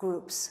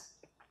groups.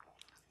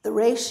 The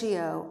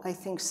ratio, I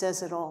think,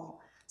 says it all.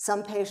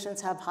 Some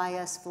patients have high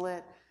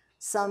S-FLT,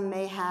 some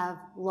may have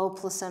low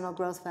placental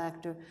growth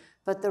factor,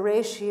 but the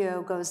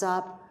ratio goes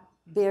up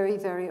very,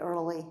 very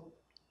early,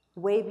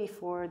 way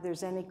before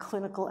there's any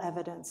clinical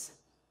evidence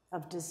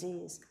of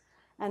disease.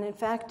 And in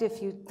fact,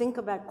 if you think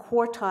about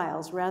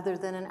quartiles rather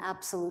than an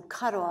absolute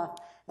cutoff,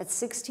 at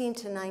 16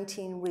 to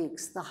 19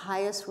 weeks, the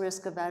highest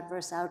risk of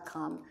adverse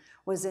outcome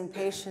was in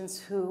patients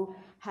who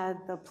had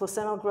the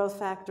placental growth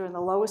factor in the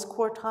lowest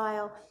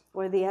quartile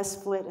or the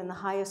S-FLT in the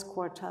highest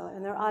quartile,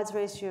 and their odds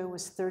ratio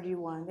was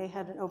 31. They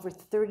had an over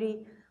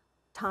 30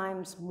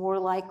 times more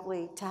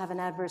likely to have an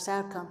adverse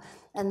outcome.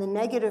 And the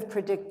negative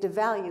predictive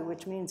value,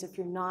 which means if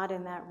you're not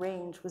in that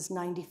range, was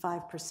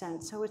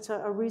 95%. So it's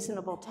a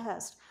reasonable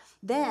test.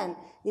 Then,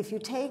 if you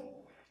take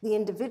the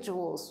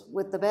individuals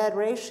with the bad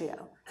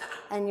ratio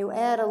and you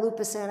add a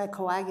lupus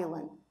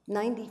anticoagulant,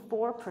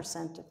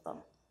 94% of them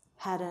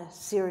had a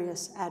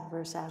serious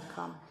adverse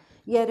outcome.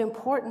 Yet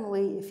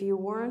importantly, if you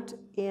weren't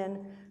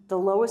in the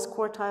lowest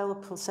quartile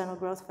of placental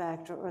growth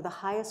factor or the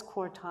highest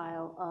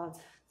quartile of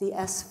the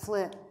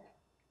S-FLT,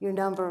 your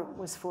number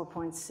was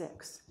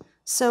 4.6.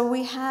 So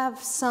we have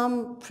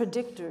some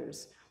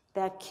predictors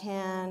that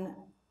can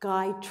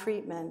guide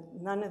treatment.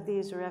 None of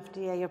these are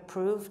FDA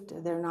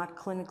approved. They're not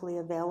clinically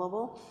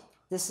available.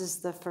 This is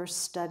the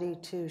first study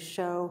to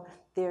show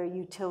their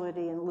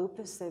utility in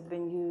lupus. They've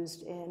been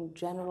used in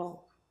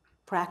general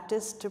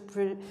practice to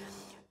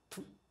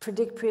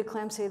predict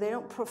preeclampsia. They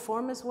don't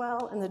perform as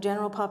well in the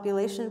general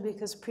population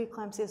because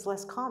preeclampsia is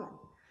less common.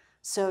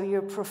 So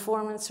your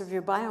performance of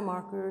your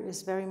biomarker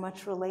is very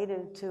much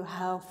related to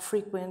how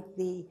frequent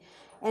the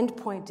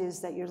endpoint is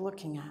that you're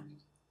looking at.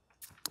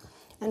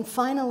 And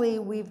finally,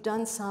 we've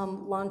done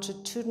some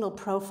longitudinal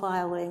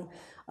profiling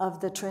of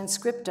the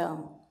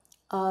transcriptome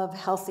of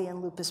healthy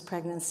and lupus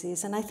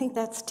pregnancies. And I think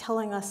that's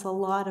telling us a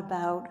lot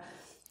about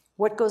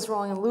what goes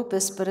wrong in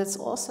lupus, but it's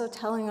also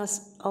telling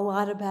us a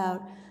lot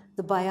about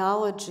the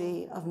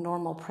biology of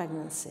normal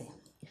pregnancy.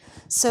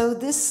 So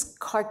this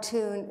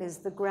cartoon is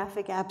the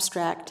graphic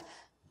abstract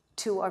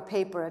to our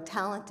paper. A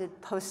talented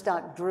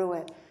postdoc drew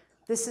it.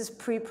 This is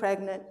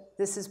pre-pregnant,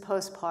 this is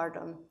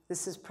postpartum,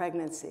 this is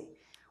pregnancy.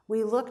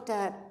 We looked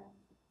at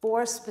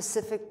 4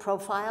 specific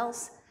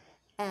profiles,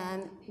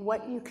 and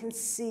what you can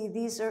see,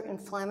 these are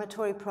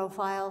inflammatory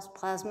profiles,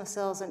 plasma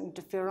cells and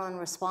interferon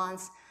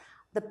response.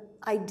 The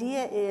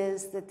idea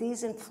is that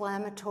these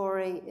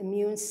inflammatory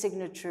immune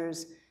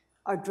signatures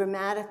are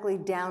dramatically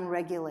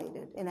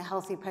downregulated in a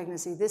healthy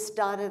pregnancy. This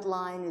dotted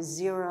line is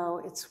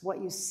 0. It's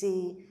what you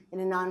see in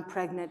a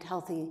non-pregnant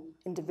healthy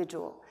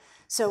individual.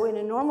 So in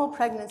a normal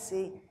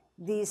pregnancy,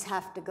 these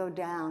have to go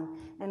down.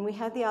 And we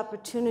had the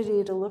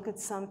opportunity to look at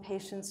some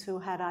patients who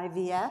had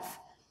IVF.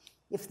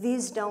 If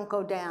these don't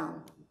go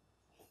down,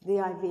 the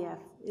IVF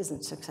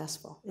isn't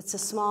successful. It's a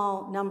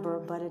small number,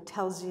 but it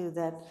tells you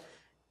that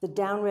the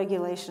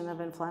downregulation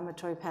of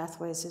inflammatory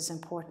pathways is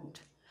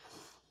important.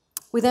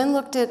 We then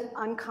looked at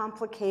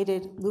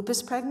uncomplicated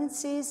lupus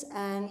pregnancies,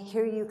 and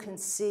here you can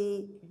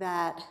see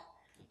that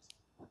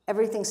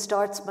everything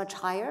starts much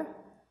higher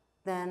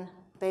than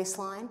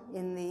baseline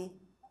in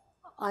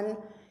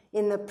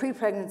the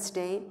pre-pregnant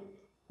state.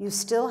 You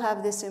still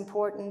have this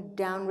important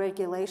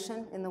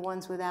downregulation in the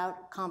ones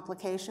without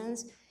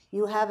complications.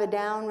 You have a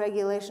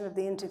downregulation of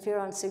the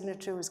interferon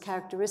signature was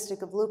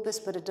characteristic of lupus,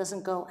 but it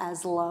doesn't go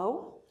as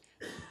low.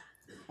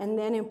 And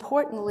then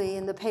importantly,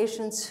 in the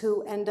patients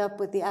who end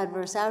up with the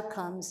adverse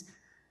outcomes,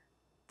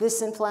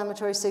 this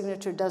inflammatory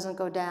signature doesn't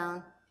go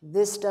down,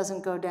 this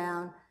doesn't go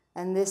down,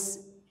 and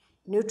this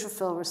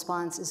neutrophil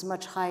response is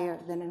much higher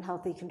than in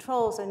healthy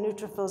controls, and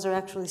neutrophils are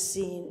actually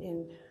seen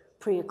in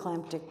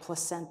preeclamptic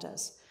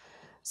placentas.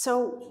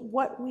 So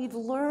what we've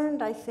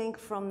learned, I think,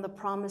 from the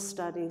PROMISE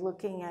study,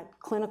 looking at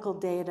clinical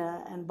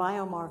data and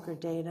biomarker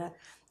data,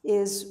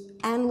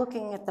 and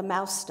looking at the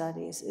mouse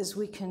studies, is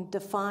we can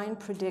define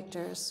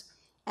predictors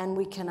and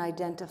we can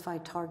identify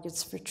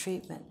targets for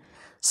treatment.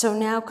 So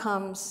now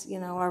comes,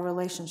 our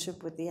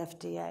relationship with the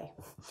FDA.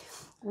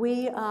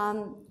 We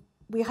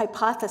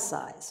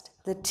hypothesized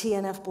that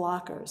TNF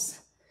blockers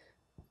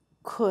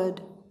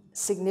could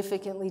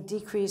significantly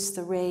decrease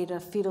the rate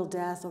of fetal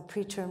death or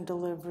preterm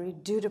delivery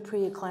due to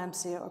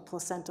preeclampsia or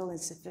placental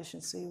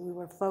insufficiency. We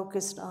were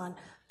focused on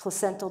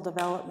placental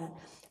development,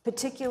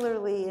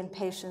 particularly in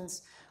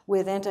patients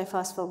with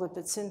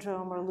antiphospholipid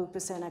syndrome or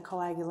lupus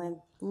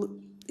anticoagulant.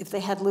 If they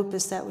had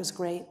lupus, that was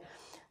great.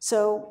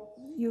 So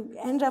you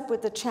end up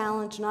with the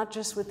challenge, not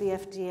just with the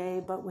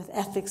FDA, but with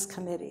ethics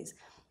committees.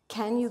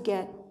 Can you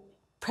get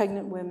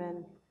pregnant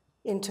women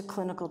into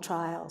clinical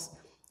trials?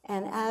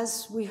 And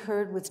as we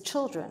heard with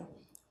children,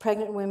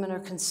 pregnant women are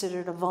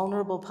considered a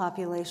vulnerable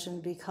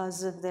population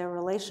because of their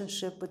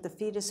relationship with the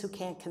fetus who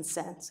can't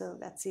consent. So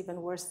that's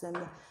even worse than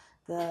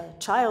the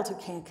child who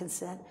can't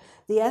consent.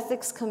 The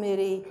ethics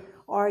committee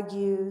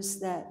argues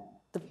that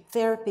the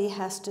therapy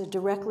has to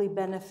directly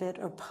benefit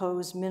or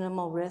pose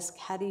minimal risk.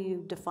 How do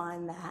you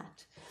define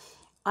that?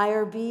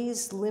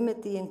 IRBs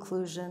limit the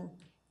inclusion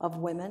of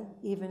women,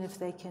 even if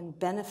they can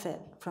benefit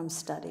from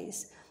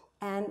studies.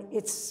 And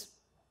it's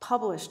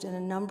published in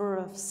a number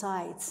of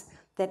sites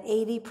that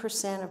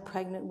 80% of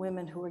pregnant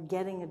women who are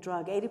getting a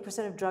drug,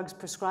 80% of drugs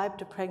prescribed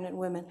to pregnant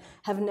women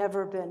have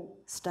never been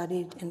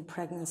studied in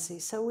pregnancy.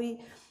 So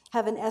we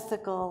have an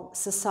ethical,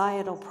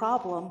 societal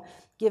problem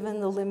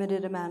given the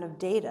limited amount of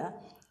data.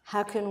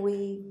 How can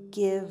we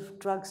give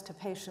drugs to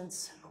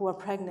patients who are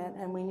pregnant?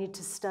 And we need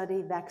to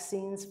study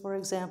vaccines, for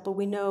example.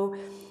 We know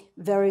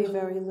very,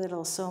 very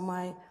little. So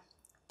my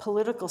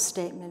political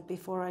statement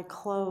before I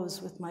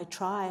close with my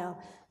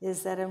trial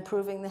is that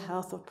improving the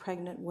health of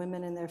pregnant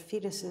women and their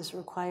fetuses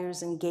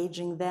requires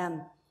engaging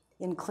them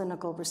in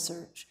clinical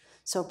research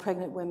so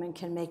pregnant women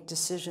can make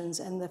decisions.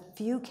 And the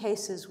few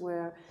cases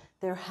where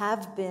there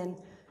have been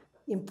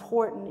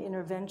important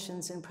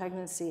interventions in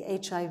pregnancy,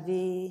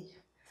 HIV,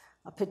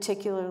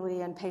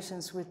 particularly in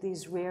patients with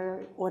these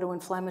rare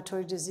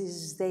autoinflammatory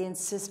diseases, they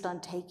insist on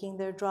taking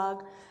their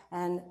drug,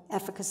 and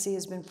efficacy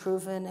has been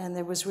proven, and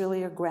there was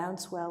really a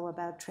groundswell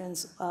about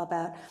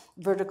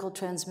vertical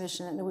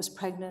transmission, and it was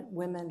pregnant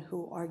women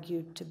who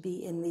argued to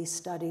be in these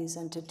studies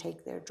and to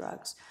take their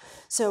drugs.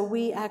 So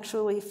we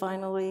actually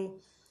finally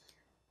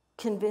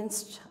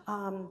convinced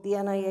the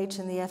NIH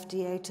and the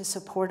FDA to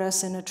support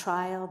us in a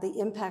trial, the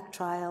IMPACT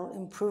trial,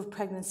 improved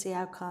pregnancy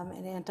outcome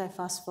in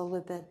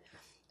antiphospholipid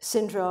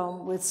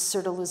syndrome with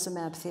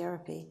certolizumab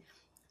therapy.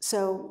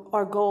 So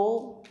our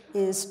goal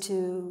is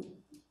to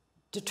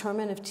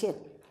determine if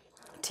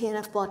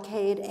TNF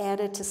blockade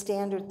added to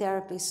standard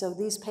therapy. So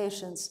these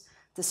patients,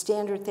 the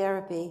standard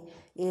therapy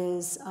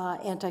is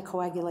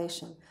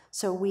anticoagulation.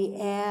 So we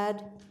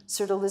add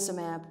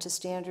certolizumab to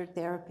standard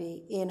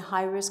therapy in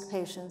high-risk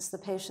patients, the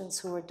patients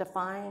who are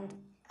defined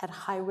at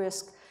high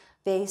risk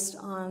based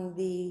on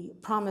the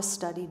PROMISE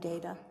study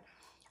data.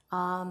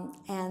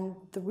 And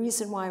the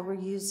reason why we're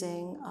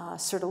using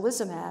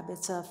certolizumab,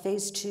 it's a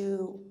phase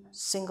 2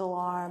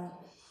 single-arm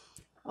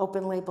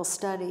open-label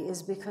study,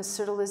 is because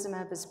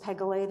certolizumab is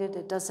pegylated.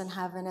 It doesn't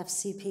have an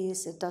FC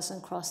piece. It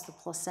doesn't cross the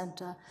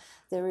placenta.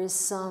 There is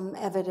some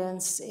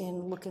evidence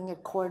in looking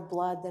at cord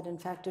blood that, in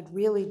fact, it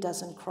really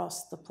doesn't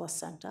cross the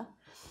placenta.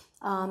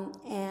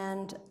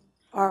 And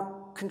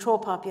our control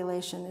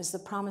population is the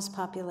PROMISE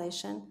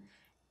population.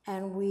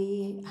 And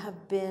we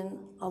have been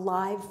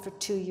alive for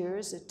 2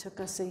 years. It took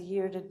us a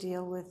year to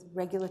deal with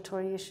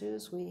regulatory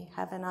issues. We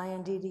have an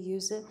IND to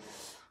use it.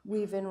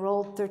 We've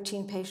enrolled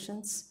 13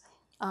 patients.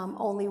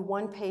 Only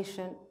one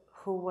patient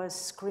who was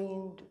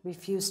screened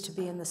refused to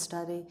be in the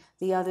study.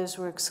 The others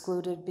were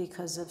excluded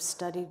because of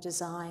study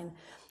design.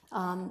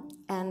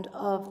 And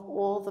of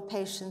all the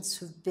patients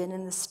who've been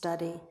in the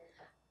study,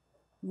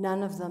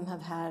 none of them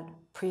have had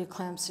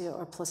preeclampsia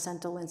or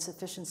placental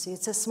insufficiency.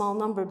 It's a small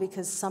number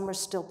because some are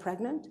still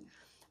pregnant,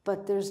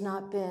 but there's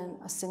not been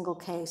a single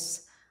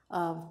case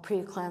of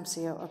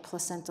preeclampsia or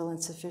placental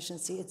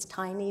insufficiency. It's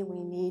tiny. We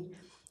need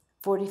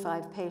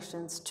 45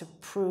 patients to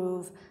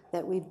prove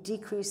that we've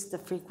decreased the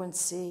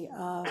frequency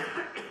of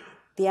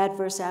the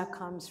adverse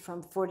outcomes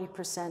from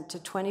 40% to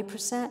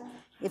 20%.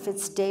 If it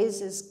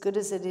stays as good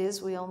as it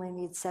is, we only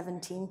need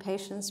 17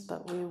 patients,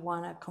 but we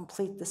want to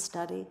complete the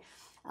study.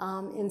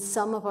 In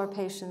some of our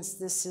patients,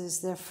 this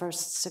is their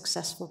first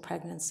successful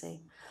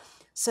pregnancy.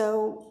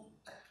 So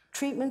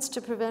treatments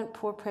to prevent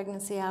poor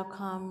pregnancy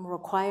outcome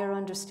require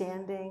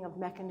understanding of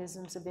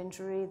mechanisms of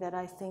injury that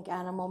I think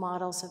animal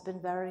models have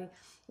been very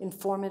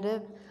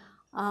informative.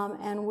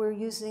 And we're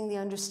using the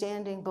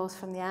understanding both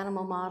from the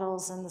animal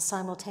models and the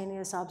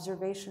simultaneous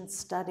observation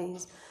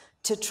studies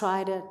to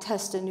try to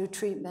test a new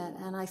treatment.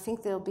 And I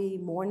think there'll be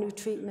more new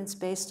treatments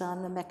based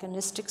on the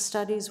mechanistic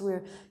studies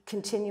we're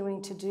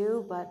continuing to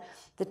do, but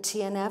the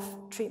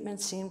TNF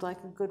treatment seemed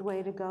like a good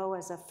way to go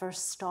as a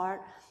first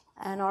start.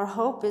 And our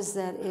hope is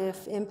that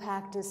if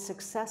IMPACT is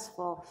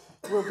successful,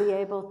 we'll be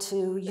able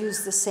to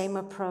use the same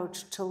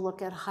approach to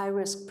look at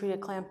high-risk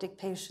preeclamptic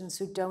patients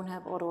who don't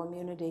have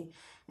autoimmunity.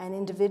 And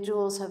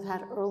individuals who have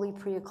had early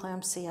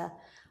preeclampsia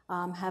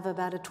have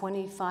about a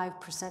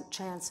 25%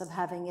 chance of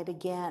having it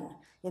again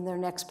in their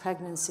next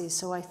pregnancy.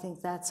 So I think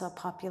that's a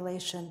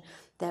population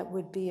that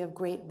would be of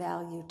great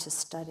value to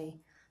study.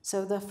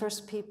 So the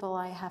first people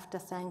I have to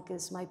thank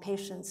is my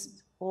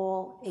patients,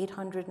 all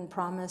 800 in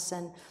PROMISE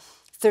and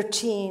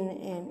 13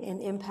 in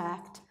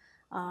IMPACT.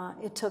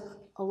 It took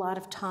a lot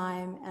of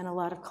time and a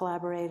lot of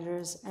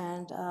collaborators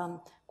and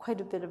quite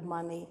a bit of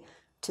money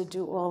to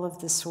do all of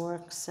this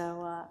work.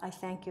 So I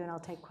thank you, and I'll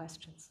take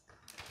questions.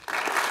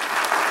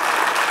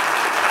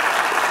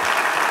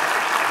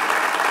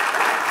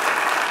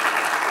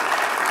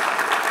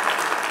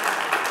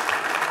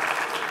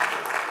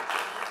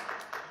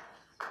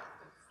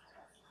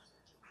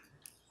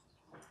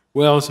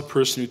 Well, as a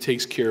person who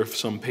takes care of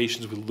some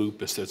patients with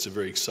lupus, that's a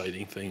very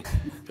exciting thing,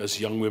 because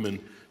young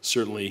women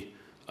certainly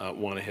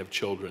want to have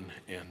children,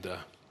 and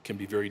can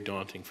be very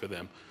daunting for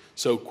them.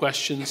 So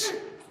questions?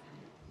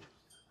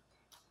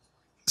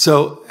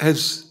 So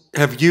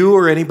have you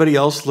or anybody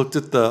else looked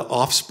at the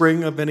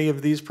offspring of any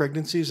of these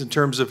pregnancies in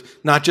terms of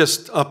not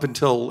just up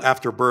until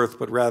after birth,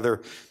 but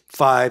rather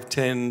 5,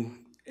 10,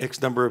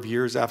 X number of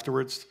years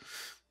afterwards?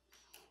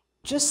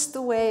 Just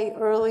the way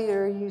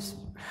earlier you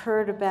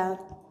heard about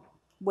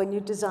when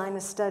you design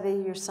a study,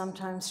 you're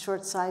sometimes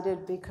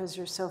short-sighted because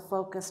you're so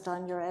focused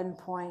on your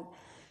endpoint.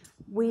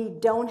 We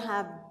don't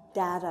have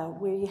data.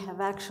 We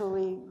have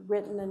actually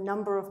written a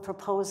number of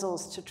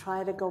proposals to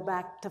try to go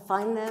back to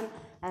find them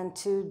and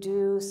to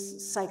do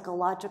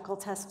psychological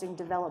testing,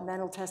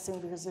 developmental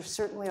testing, because there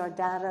certainly are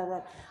data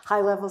that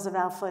high levels of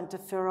alpha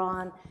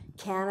interferon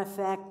can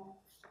affect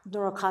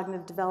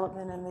neurocognitive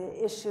development, and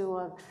the issue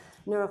of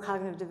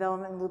neurocognitive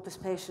development in lupus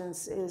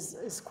patients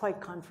is quite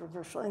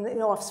controversial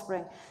in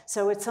offspring.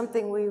 So it's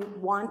something we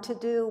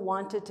wanted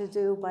to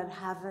do, but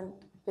haven't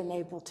been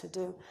able to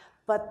do.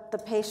 But the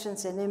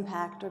patients in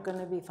IMPACT are going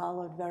to be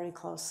followed very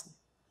closely.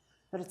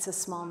 But it's a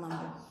small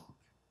number.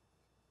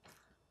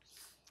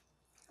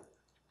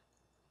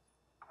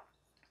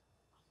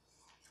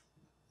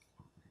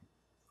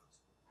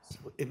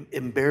 So,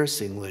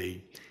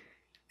 embarrassingly,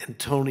 and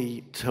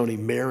Tony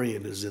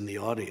Marion is in the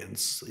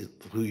audience,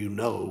 who you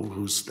know,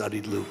 who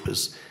studied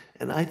lupus,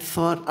 and I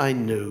thought I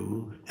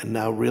knew, and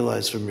now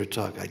realize from your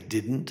talk I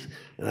didn't,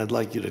 and I'd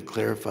like you to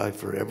clarify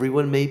for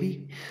everyone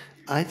maybe.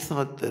 I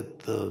thought that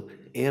the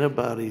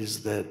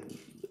antibodies that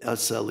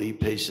SLE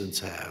patients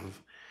have,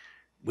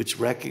 which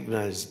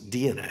recognize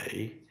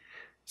DNA,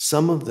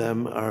 some of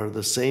them are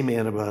the same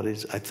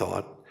antibodies, I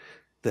thought,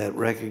 that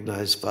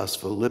recognize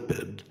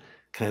phospholipid,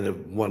 kind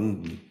of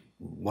one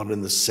one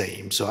and the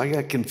same. So I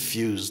got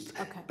confused,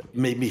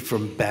 maybe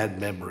from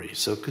bad memory.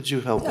 So could you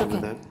help me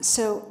with that?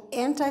 So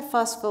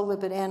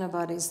antiphospholipid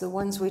antibodies, the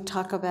ones we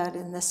talk about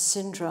in this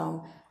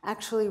syndrome,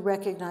 actually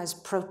recognize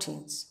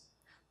proteins.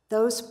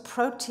 Those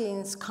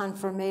proteins'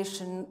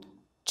 conformation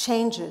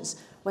changes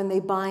when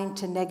they bind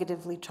to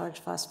negatively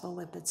charged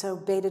phospholipids. So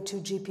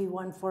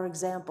beta-2-GP1, for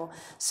example.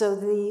 So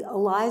the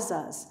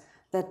ELISAs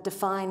that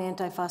define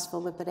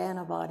antiphospholipid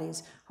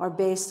antibodies are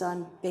based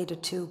on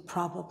beta-2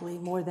 probably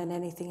more than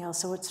anything else.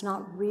 So it's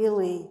not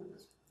really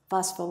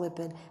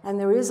phospholipid. And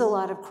there is a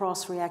lot of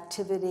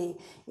cross-reactivity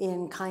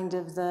in kind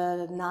of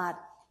the not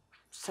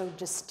so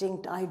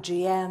distinct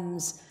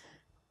IgMs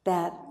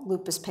that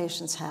lupus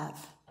patients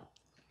have.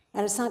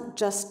 And it's not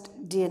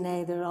just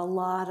DNA. There are a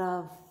lot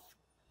of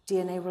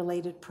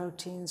DNA-related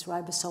proteins,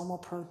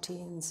 ribosomal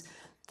proteins,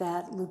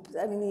 that,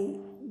 I mean, the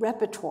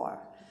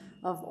repertoire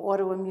of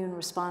autoimmune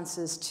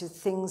responses to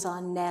things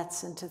on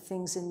nets and to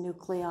things in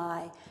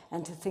nuclei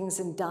and to things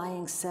in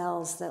dying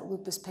cells that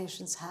lupus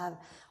patients have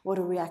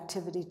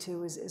autoreactivity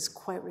to is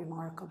quite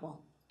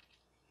remarkable.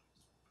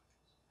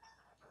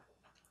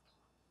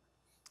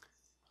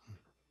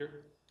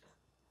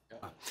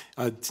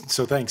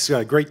 So thanks.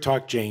 Great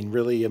talk, Jane.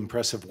 Really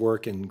impressive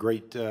work, and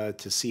great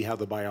to see how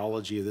the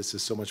biology of this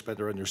is so much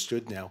better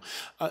understood now.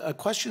 A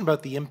question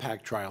about the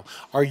IMPACT trial.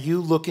 Are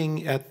you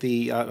looking at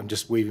the, I'm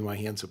just waving my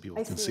hand so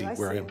people can see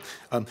where I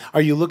am.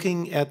 Are you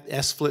looking at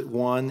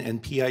SFLT1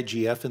 and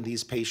PIGF in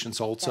these patients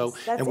also?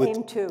 Yes, that's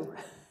aim 2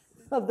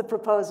 of the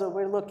proposal.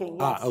 We're looking,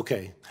 yes.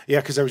 Okay. Yeah,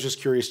 because I was just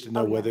curious to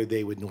know whether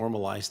they would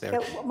normalize there.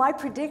 Yeah, my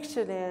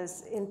prediction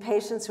is in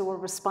patients who are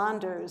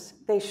responders,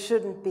 they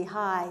shouldn't be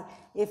high.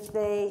 If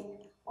they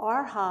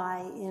are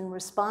high in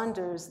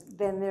responders,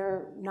 then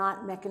they're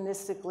not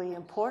mechanistically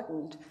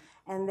important,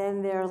 and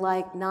then they're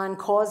like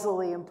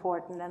non-causally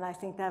important, and I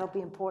think that'll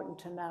be important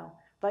to know.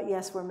 But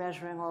yes, we're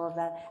measuring all of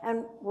that.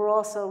 And we're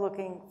also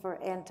looking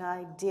for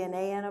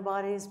anti-DNA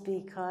antibodies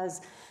because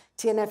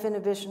TNF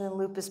inhibition in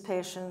lupus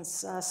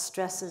patients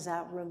stresses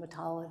out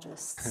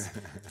rheumatologists.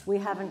 We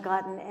haven't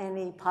gotten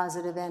any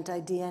positive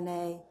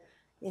anti-DNA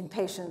in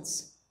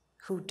patients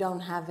who don't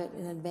have it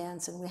in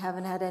advance, and we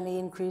haven't had any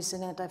increase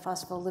in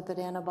antiphospholipid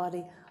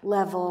antibody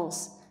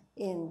levels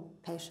in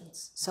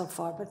patients so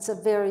far, but it's a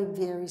very,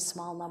 very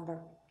small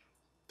number.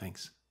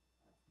 Thanks.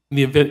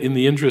 In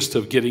the interest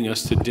of getting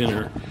us to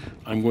dinner,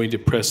 I'm going to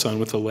press on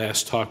with the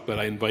last talk, but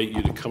I invite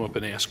you to come up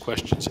and ask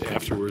questions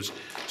afterwards.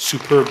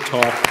 Superb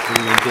talk.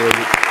 We enjoyed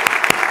it.